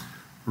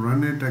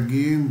 run it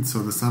again.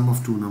 So the sum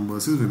of two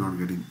numbers is, we're not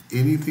getting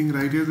anything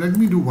right here. Let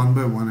me do one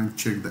by one and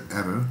check the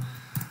error.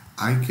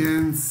 I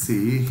can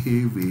say,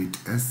 hey, wait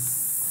a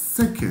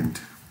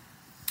second.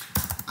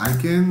 I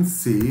can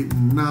say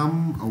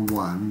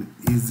num1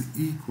 is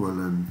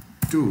equivalent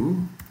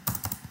to,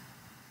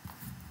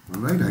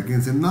 alright, I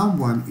can say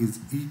num1 is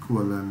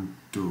equivalent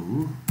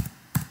to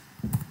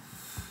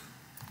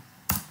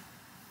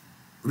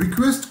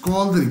request,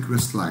 call the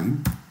request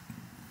line,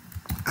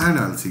 and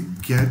I'll say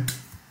get,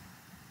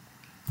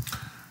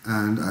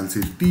 and I'll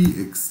say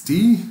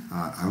txt,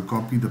 I'll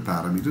copy the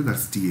parameter,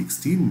 that's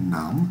txt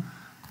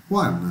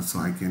num1. So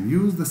I can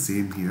use the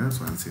same here.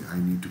 So I'll say I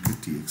need to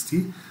get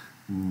txt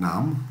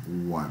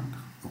num1.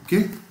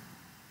 Okay,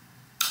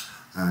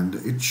 and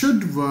it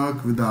should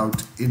work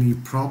without any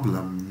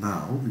problem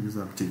now because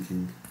I'm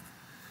taking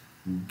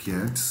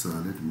get. So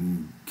let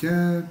me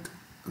get.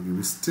 Okay,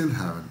 we still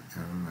have an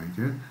error right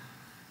here.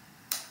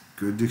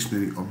 Good,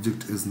 dictionary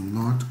object is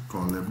not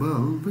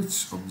callable.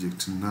 Which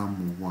object?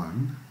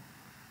 num1,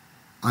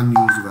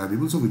 unused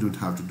variable, so we don't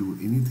have to do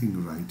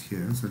anything right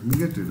here. So let me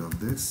get rid of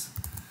this.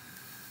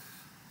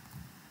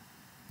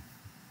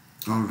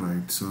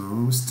 Alright, so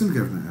we still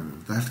get an error.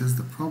 That is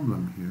the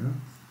problem here.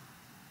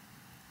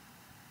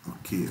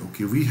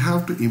 Okay, we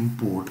have to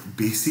import.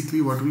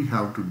 Basically what we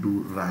have to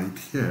do right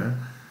here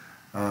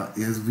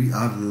is we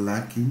are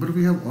lacking, but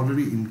we have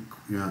already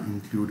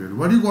included.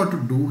 What you got to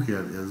do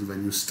here is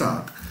when you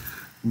start,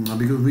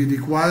 because we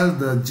require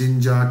the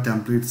Jinja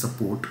template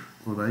support,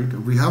 alright,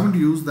 we haven't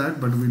used that,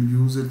 but we'll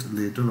use it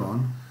later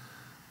on.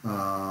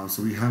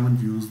 So we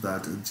haven't used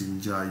that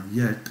Jinja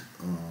yet.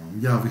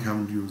 Yeah, we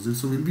haven't used it,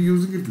 so we'll be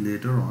using it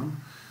later on,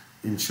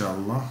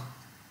 inshallah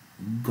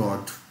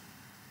God.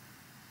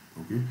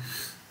 Okay,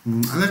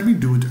 let me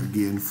do it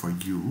again for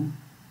you.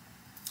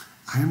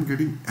 I am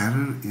getting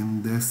error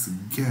in this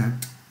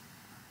get.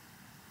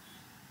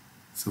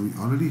 So we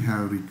already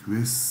have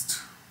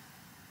request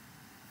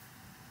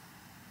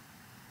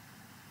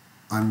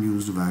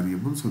unused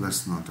variable, so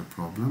that's not a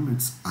problem,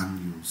 it's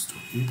unused.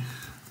 Okay,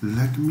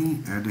 let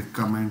me add a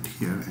comment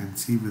here and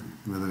see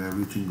whether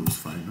everything goes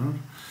fine. Or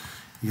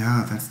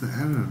yeah, that's the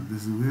error.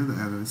 This is where the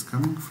error is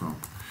coming from.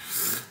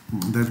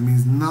 That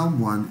means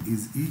num1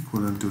 is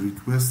equivalent to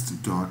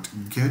request dot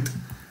get.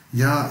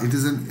 Yeah, it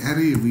is an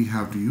array. We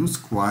have to use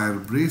square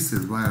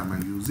braces. Why am I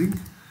using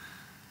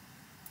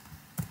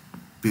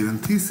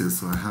parentheses?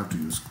 So I have to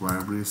use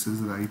square braces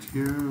right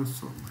here.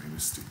 So my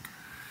mistake.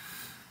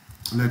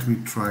 Let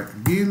me try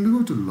again.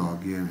 Go to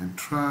login and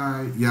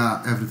try.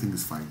 Yeah, everything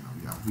is fine now.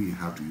 Yeah, we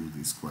have to use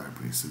these square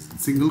braces in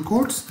single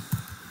quotes.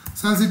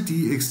 So I'll say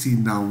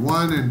txt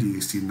num1 and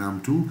txt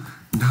num2.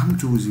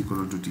 Num2 is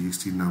equal to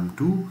txt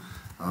num2.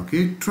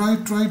 Okay, try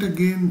it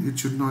again. It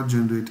should not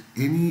generate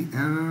any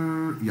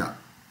error. Yeah,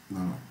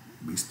 no,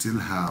 we still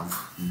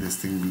have this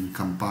thing being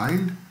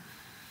compiled.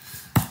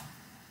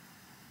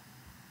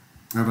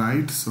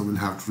 Alright, so we'll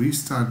have to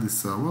restart the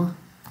server.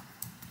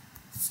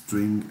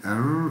 String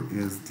error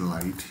is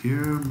light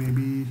here,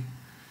 maybe.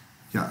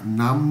 Yeah,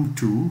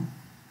 num2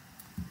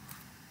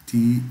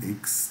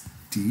 txt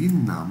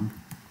num2.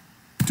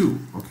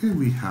 Okay,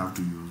 we have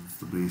to use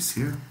the brace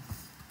here.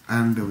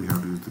 and we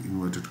have to use the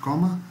inverted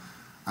comma.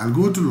 I'll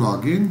go to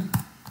login,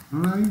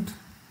 right?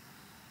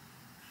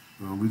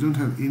 We don't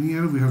have any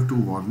error. We have 2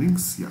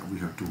 warnings. Yeah, we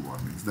have 2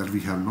 warnings that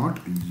we have not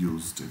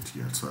used it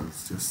yet. So I'll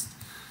just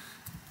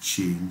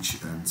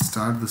change and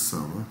start the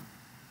server.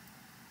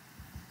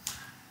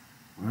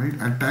 Right,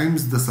 at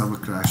times the server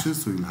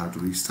crashes, so you'll have to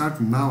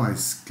restart. Now I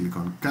click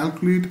on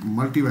calculate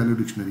multi-value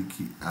dictionary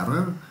key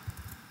error.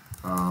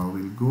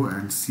 We'll go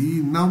and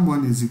see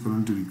num1 is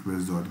equivalent to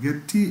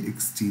request.get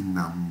txt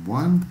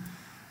num1,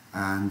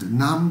 and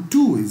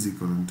num2 is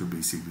equivalent to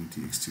basically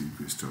txt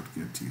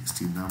request.get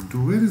txt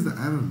num2. Where is the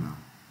error now?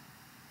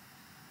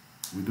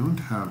 We don't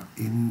have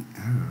any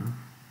error.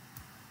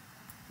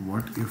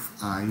 What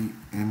if I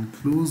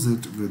enclose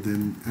it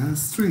within a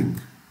string?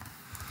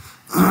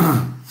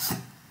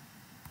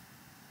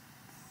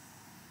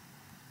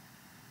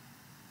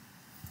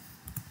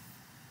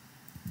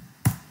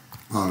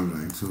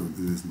 Alright, so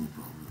there is no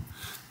problem.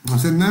 Now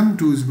say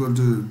num2 is equal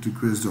to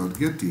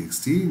request.get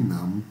txt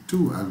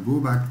num2. I'll go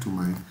back to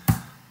my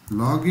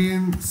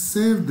login,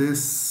 save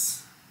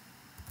this,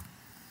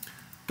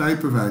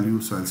 type a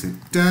value. So I'll say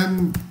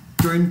 10,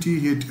 20,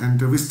 hit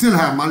enter. We still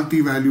have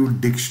multi-value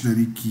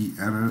dictionary key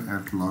error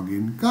at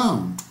login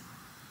count.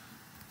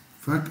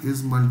 What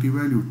is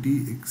multi-value?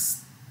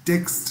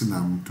 Text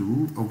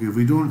num2. Okay,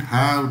 we don't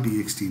have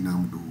txt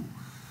num2.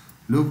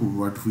 Look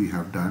what we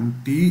have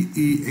done.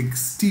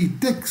 Text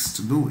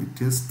text. No,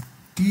 it is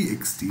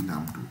txt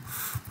num2.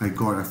 My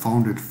God, I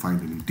found it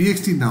finally.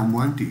 Txt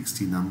num1,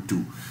 txt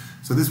num2.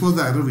 So this was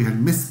the error. We had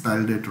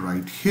misspelled it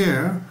right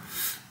here.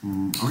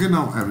 Okay,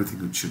 now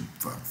everything should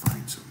work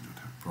fine. So we don't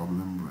have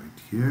problem right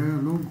here.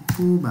 Look,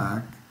 go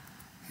back,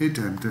 hit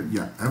enter.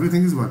 Yeah,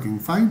 everything is working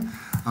fine.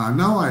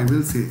 Now I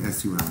will say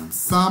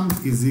sum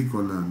is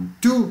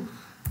equivalent to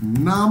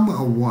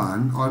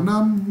num1 or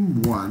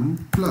num1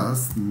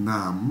 plus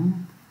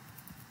num2,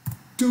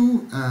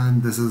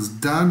 and this is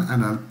done,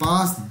 and I'll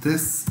pass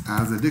this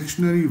as a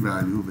dictionary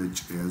value,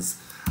 which is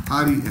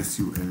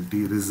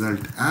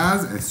result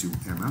as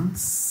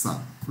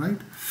sum,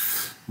 right?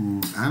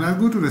 And I'll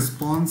go to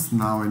response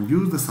now and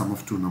use the sum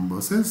of 2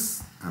 numbers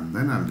is, and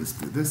then I'll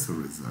display this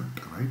result,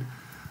 right?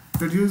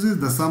 That uses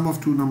the sum of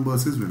 2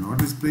 numbers is, we're not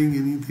displaying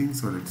anything,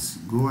 so let's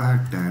go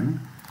ahead. 10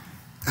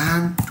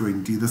 and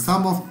 20. The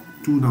sum of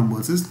 2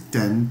 numbers is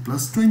 10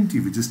 plus 20,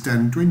 which is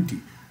 10,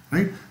 20,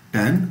 right?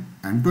 10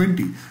 and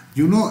 20.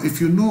 You know,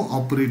 if you know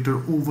operator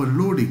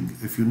overloading,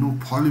 if you know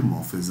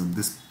polymorphism,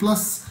 this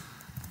plus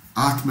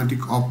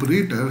arithmetic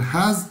operator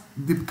has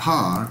the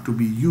power to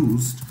be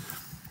used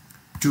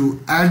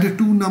to add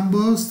 2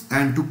 numbers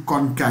and to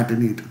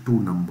concatenate 2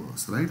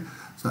 numbers, right?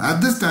 So at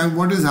this time,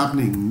 what is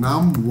happening?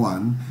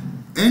 Num1,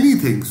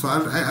 anything. So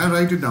I'll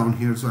write it down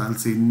here. So I'll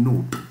say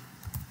note.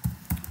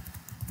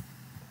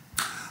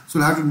 So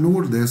I'll have to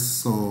note this.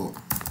 So,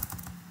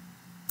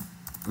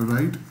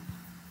 right,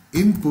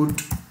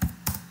 input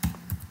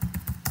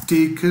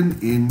taken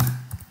in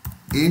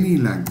any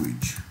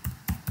language,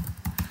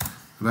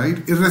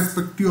 right,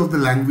 irrespective of the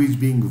language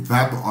being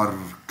web or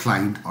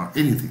client or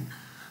anything.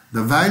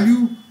 The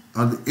value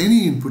or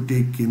any input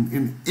taken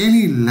in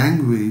any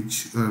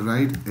language,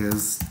 right,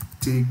 is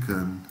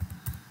taken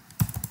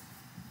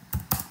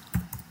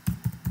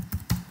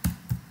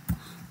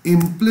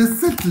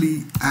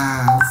implicitly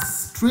as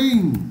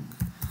string.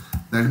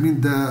 That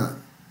means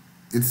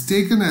it's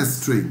taken as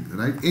string,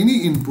 right?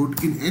 Any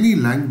input in any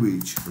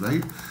language,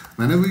 right?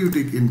 Whenever you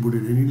take input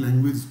in any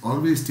language, it's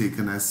always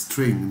taken as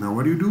string. Now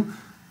what do?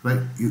 Right?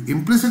 You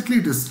implicitly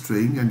it is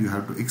string, and you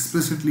have to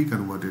explicitly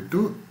convert it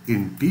to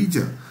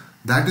integer.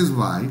 That is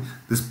why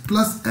this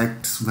plus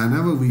x,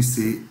 whenever we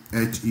say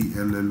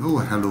hello,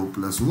 hello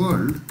plus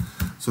world,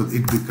 so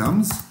it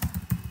becomes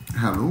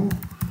hello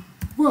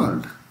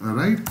world.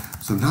 Alright,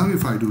 so now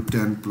if I do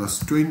 10 plus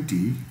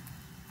 20,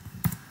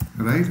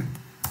 right,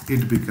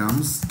 it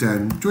becomes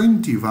 10,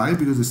 20. Why?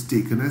 Because it's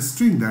taken as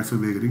string. That's why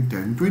we're getting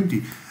 10,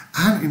 20.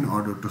 And in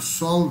order to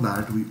solve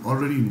that, we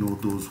already know,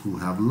 those who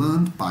have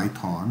learned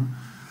Python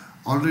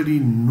already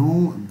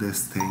know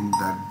this thing,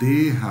 that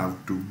they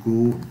have to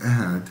go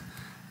ahead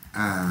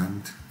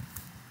and,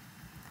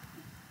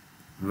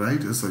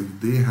 right, so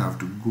they have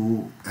to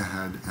go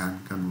ahead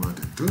and convert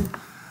it to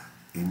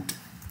int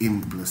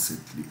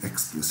implicitly,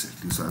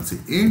 explicitly. So I'll say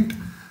int,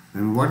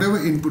 and whatever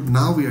input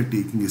now we are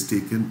taking is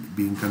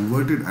being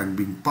converted and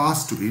being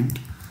passed to int,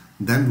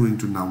 then going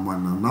to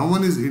num1. Now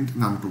num1 is int,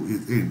 num2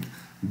 is int.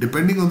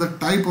 Depending on the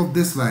type of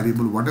this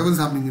variable, whatever is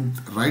happening in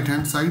right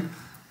hand side,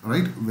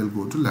 right, will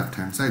go to left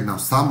hand side. Now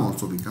sum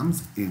also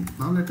becomes int.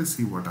 Now let us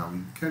see what are we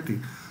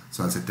getting.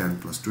 So I'll say 10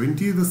 plus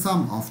 20, the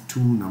sum of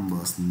 2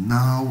 numbers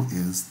now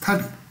is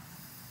 30.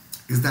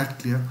 Is that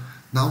clear?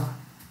 Now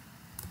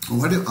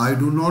what if I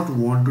do not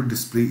want to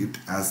display it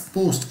as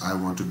post? I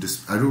don't want to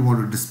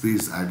display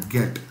it as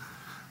get,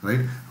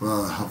 right?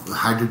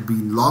 Had it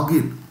been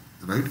login,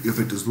 right? If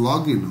it is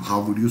login,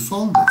 how would you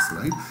solve this,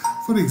 right?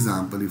 For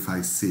example, if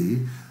I say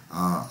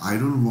I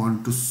don't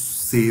want to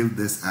save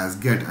this as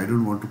get, I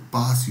don't want to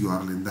pass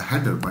URL in the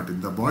header but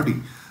in the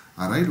body,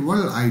 Alright,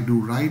 what I do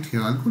right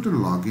here, I'll go to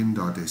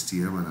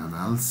login.html and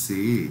I'll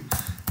say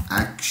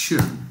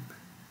action.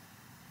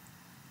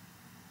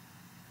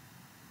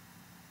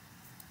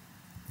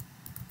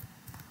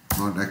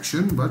 Not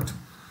action, but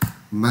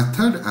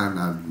method, and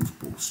I'll use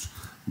post.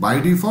 By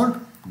default,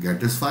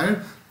 get is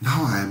fired.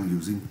 Now I am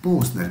using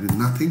post. That means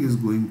nothing is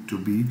going to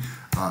be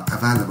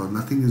available.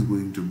 Nothing is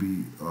going to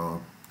be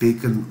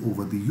taken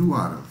over the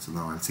URL. So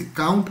now I'll say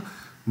count.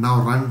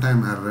 Now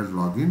runtime error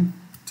login.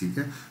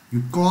 Okay.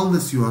 You call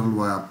this URL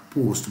via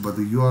post, but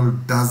the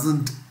URL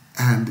doesn't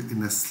end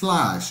in a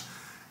slash,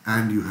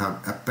 and you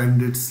have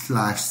appended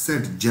slash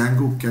set.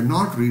 Django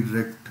cannot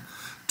redirect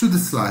to the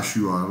slash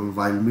URL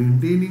while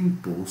maintaining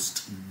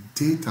post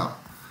data.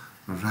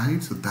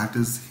 Right, so that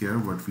is here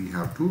what we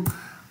have to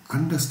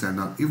understand.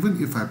 Now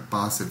even if I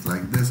pass it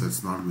like this,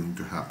 it's not going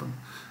to happen.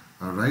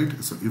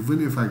 Alright, so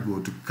even if I go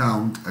to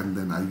count and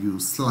then I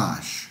use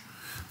slash,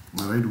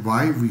 alright,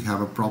 why we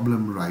have a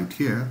problem right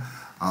here?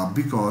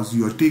 Because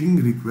you are taking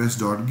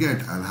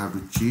request.get. I'll have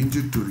to change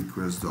it to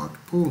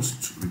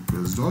request.post,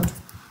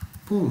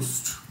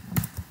 request.post.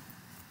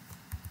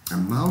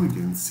 And now we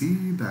can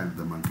see that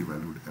the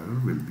multi-valued error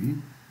will be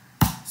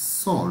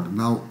solved.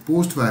 Now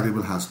post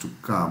variable has to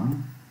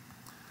come.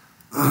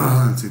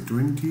 I'll say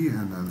 20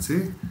 and I'll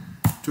say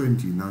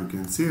 20. Now you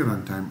can say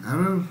runtime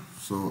error.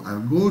 So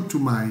I'll go to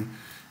my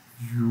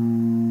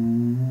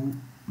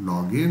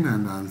login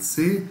and I'll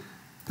say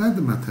that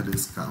the method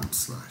is count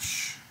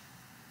slash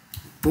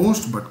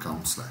post, but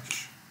count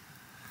slash.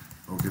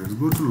 Okay, let's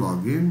go to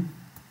login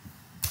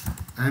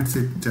and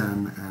say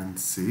 10 and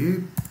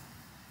say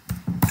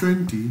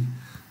 20.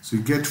 So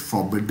you get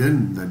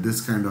forbidden, that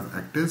this kind of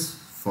act is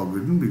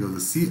forbidden because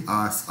the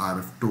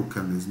CSRF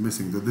token is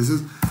missing. So this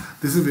is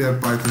where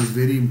Python is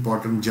very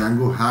important.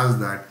 Django has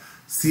that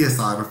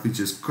CSRF, which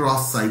is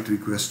cross-site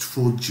request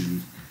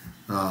forgery,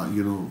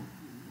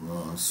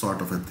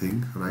 sort of a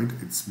thing, right?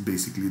 It's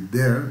basically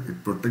there.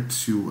 It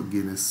protects you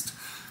against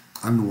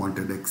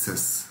unwanted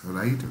access,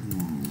 right?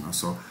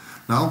 So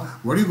now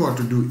what you got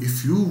to do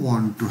if you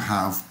want to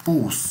have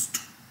post,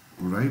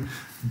 right?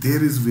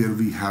 There is where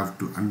we have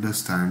to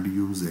understand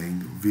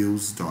using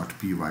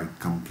views.py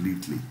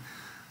completely.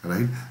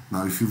 Right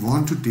now, if you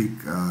want to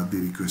take the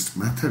request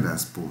method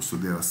as post, so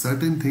there are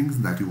certain things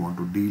that you want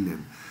to deal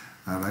in.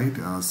 Alright,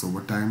 so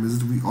what time is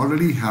it? We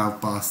already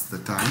have passed the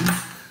time.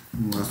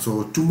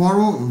 So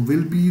tomorrow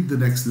will be the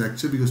next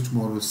lecture because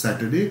tomorrow is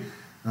Saturday.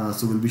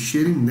 So we'll be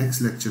sharing next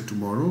lecture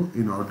tomorrow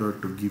in order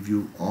to give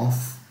you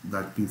off.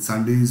 That means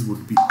Sundays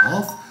would be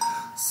off.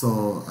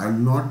 So I'll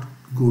not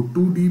go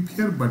too deep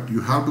here, but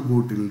you have to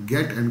go till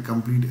get and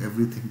complete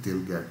everything till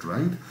get,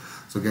 right?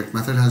 So get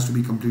method has to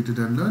be completed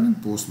and learned,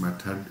 and post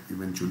method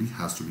eventually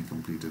has to be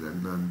completed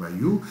and learned by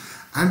you.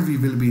 And we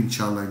will be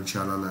inshallah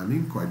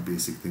learning quite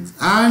basic things.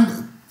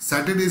 And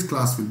Saturday's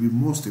class will be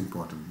most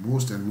important.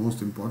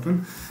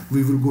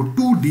 We will go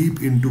too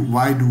deep into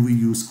why do we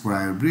use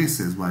square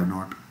braces, why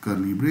not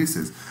curly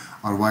braces,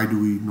 or why do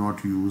we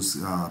not use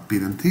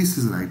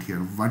parentheses right here.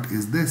 What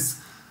is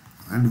this?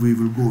 And we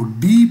will go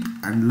deep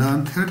and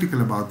learn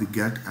theoretical about the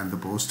get and the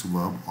post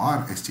verb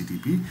or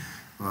HTTP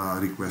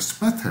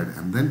request method,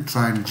 and then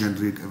try and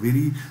generate a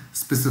very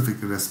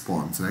specific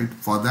response, right?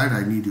 For that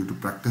I need you to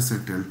practice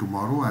it till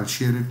tomorrow. I'll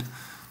share it,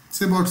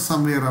 say about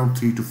somewhere around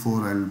 3 to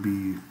 4. I'll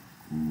be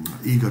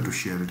eager to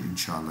share it,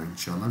 inshallah,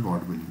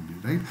 God willingly,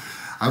 right?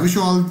 I wish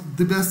you all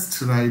the best,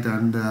 right?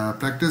 And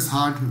practice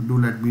hard. Do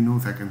let me know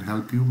if I can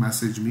help you.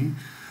 Message me,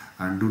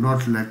 and do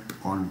not let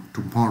on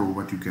tomorrow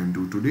what you can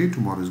do today.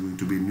 Tomorrow is going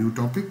to be a new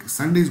topic.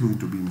 Sunday is going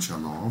to be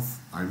inshallah off.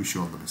 I wish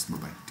you all the best. Bye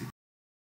bye.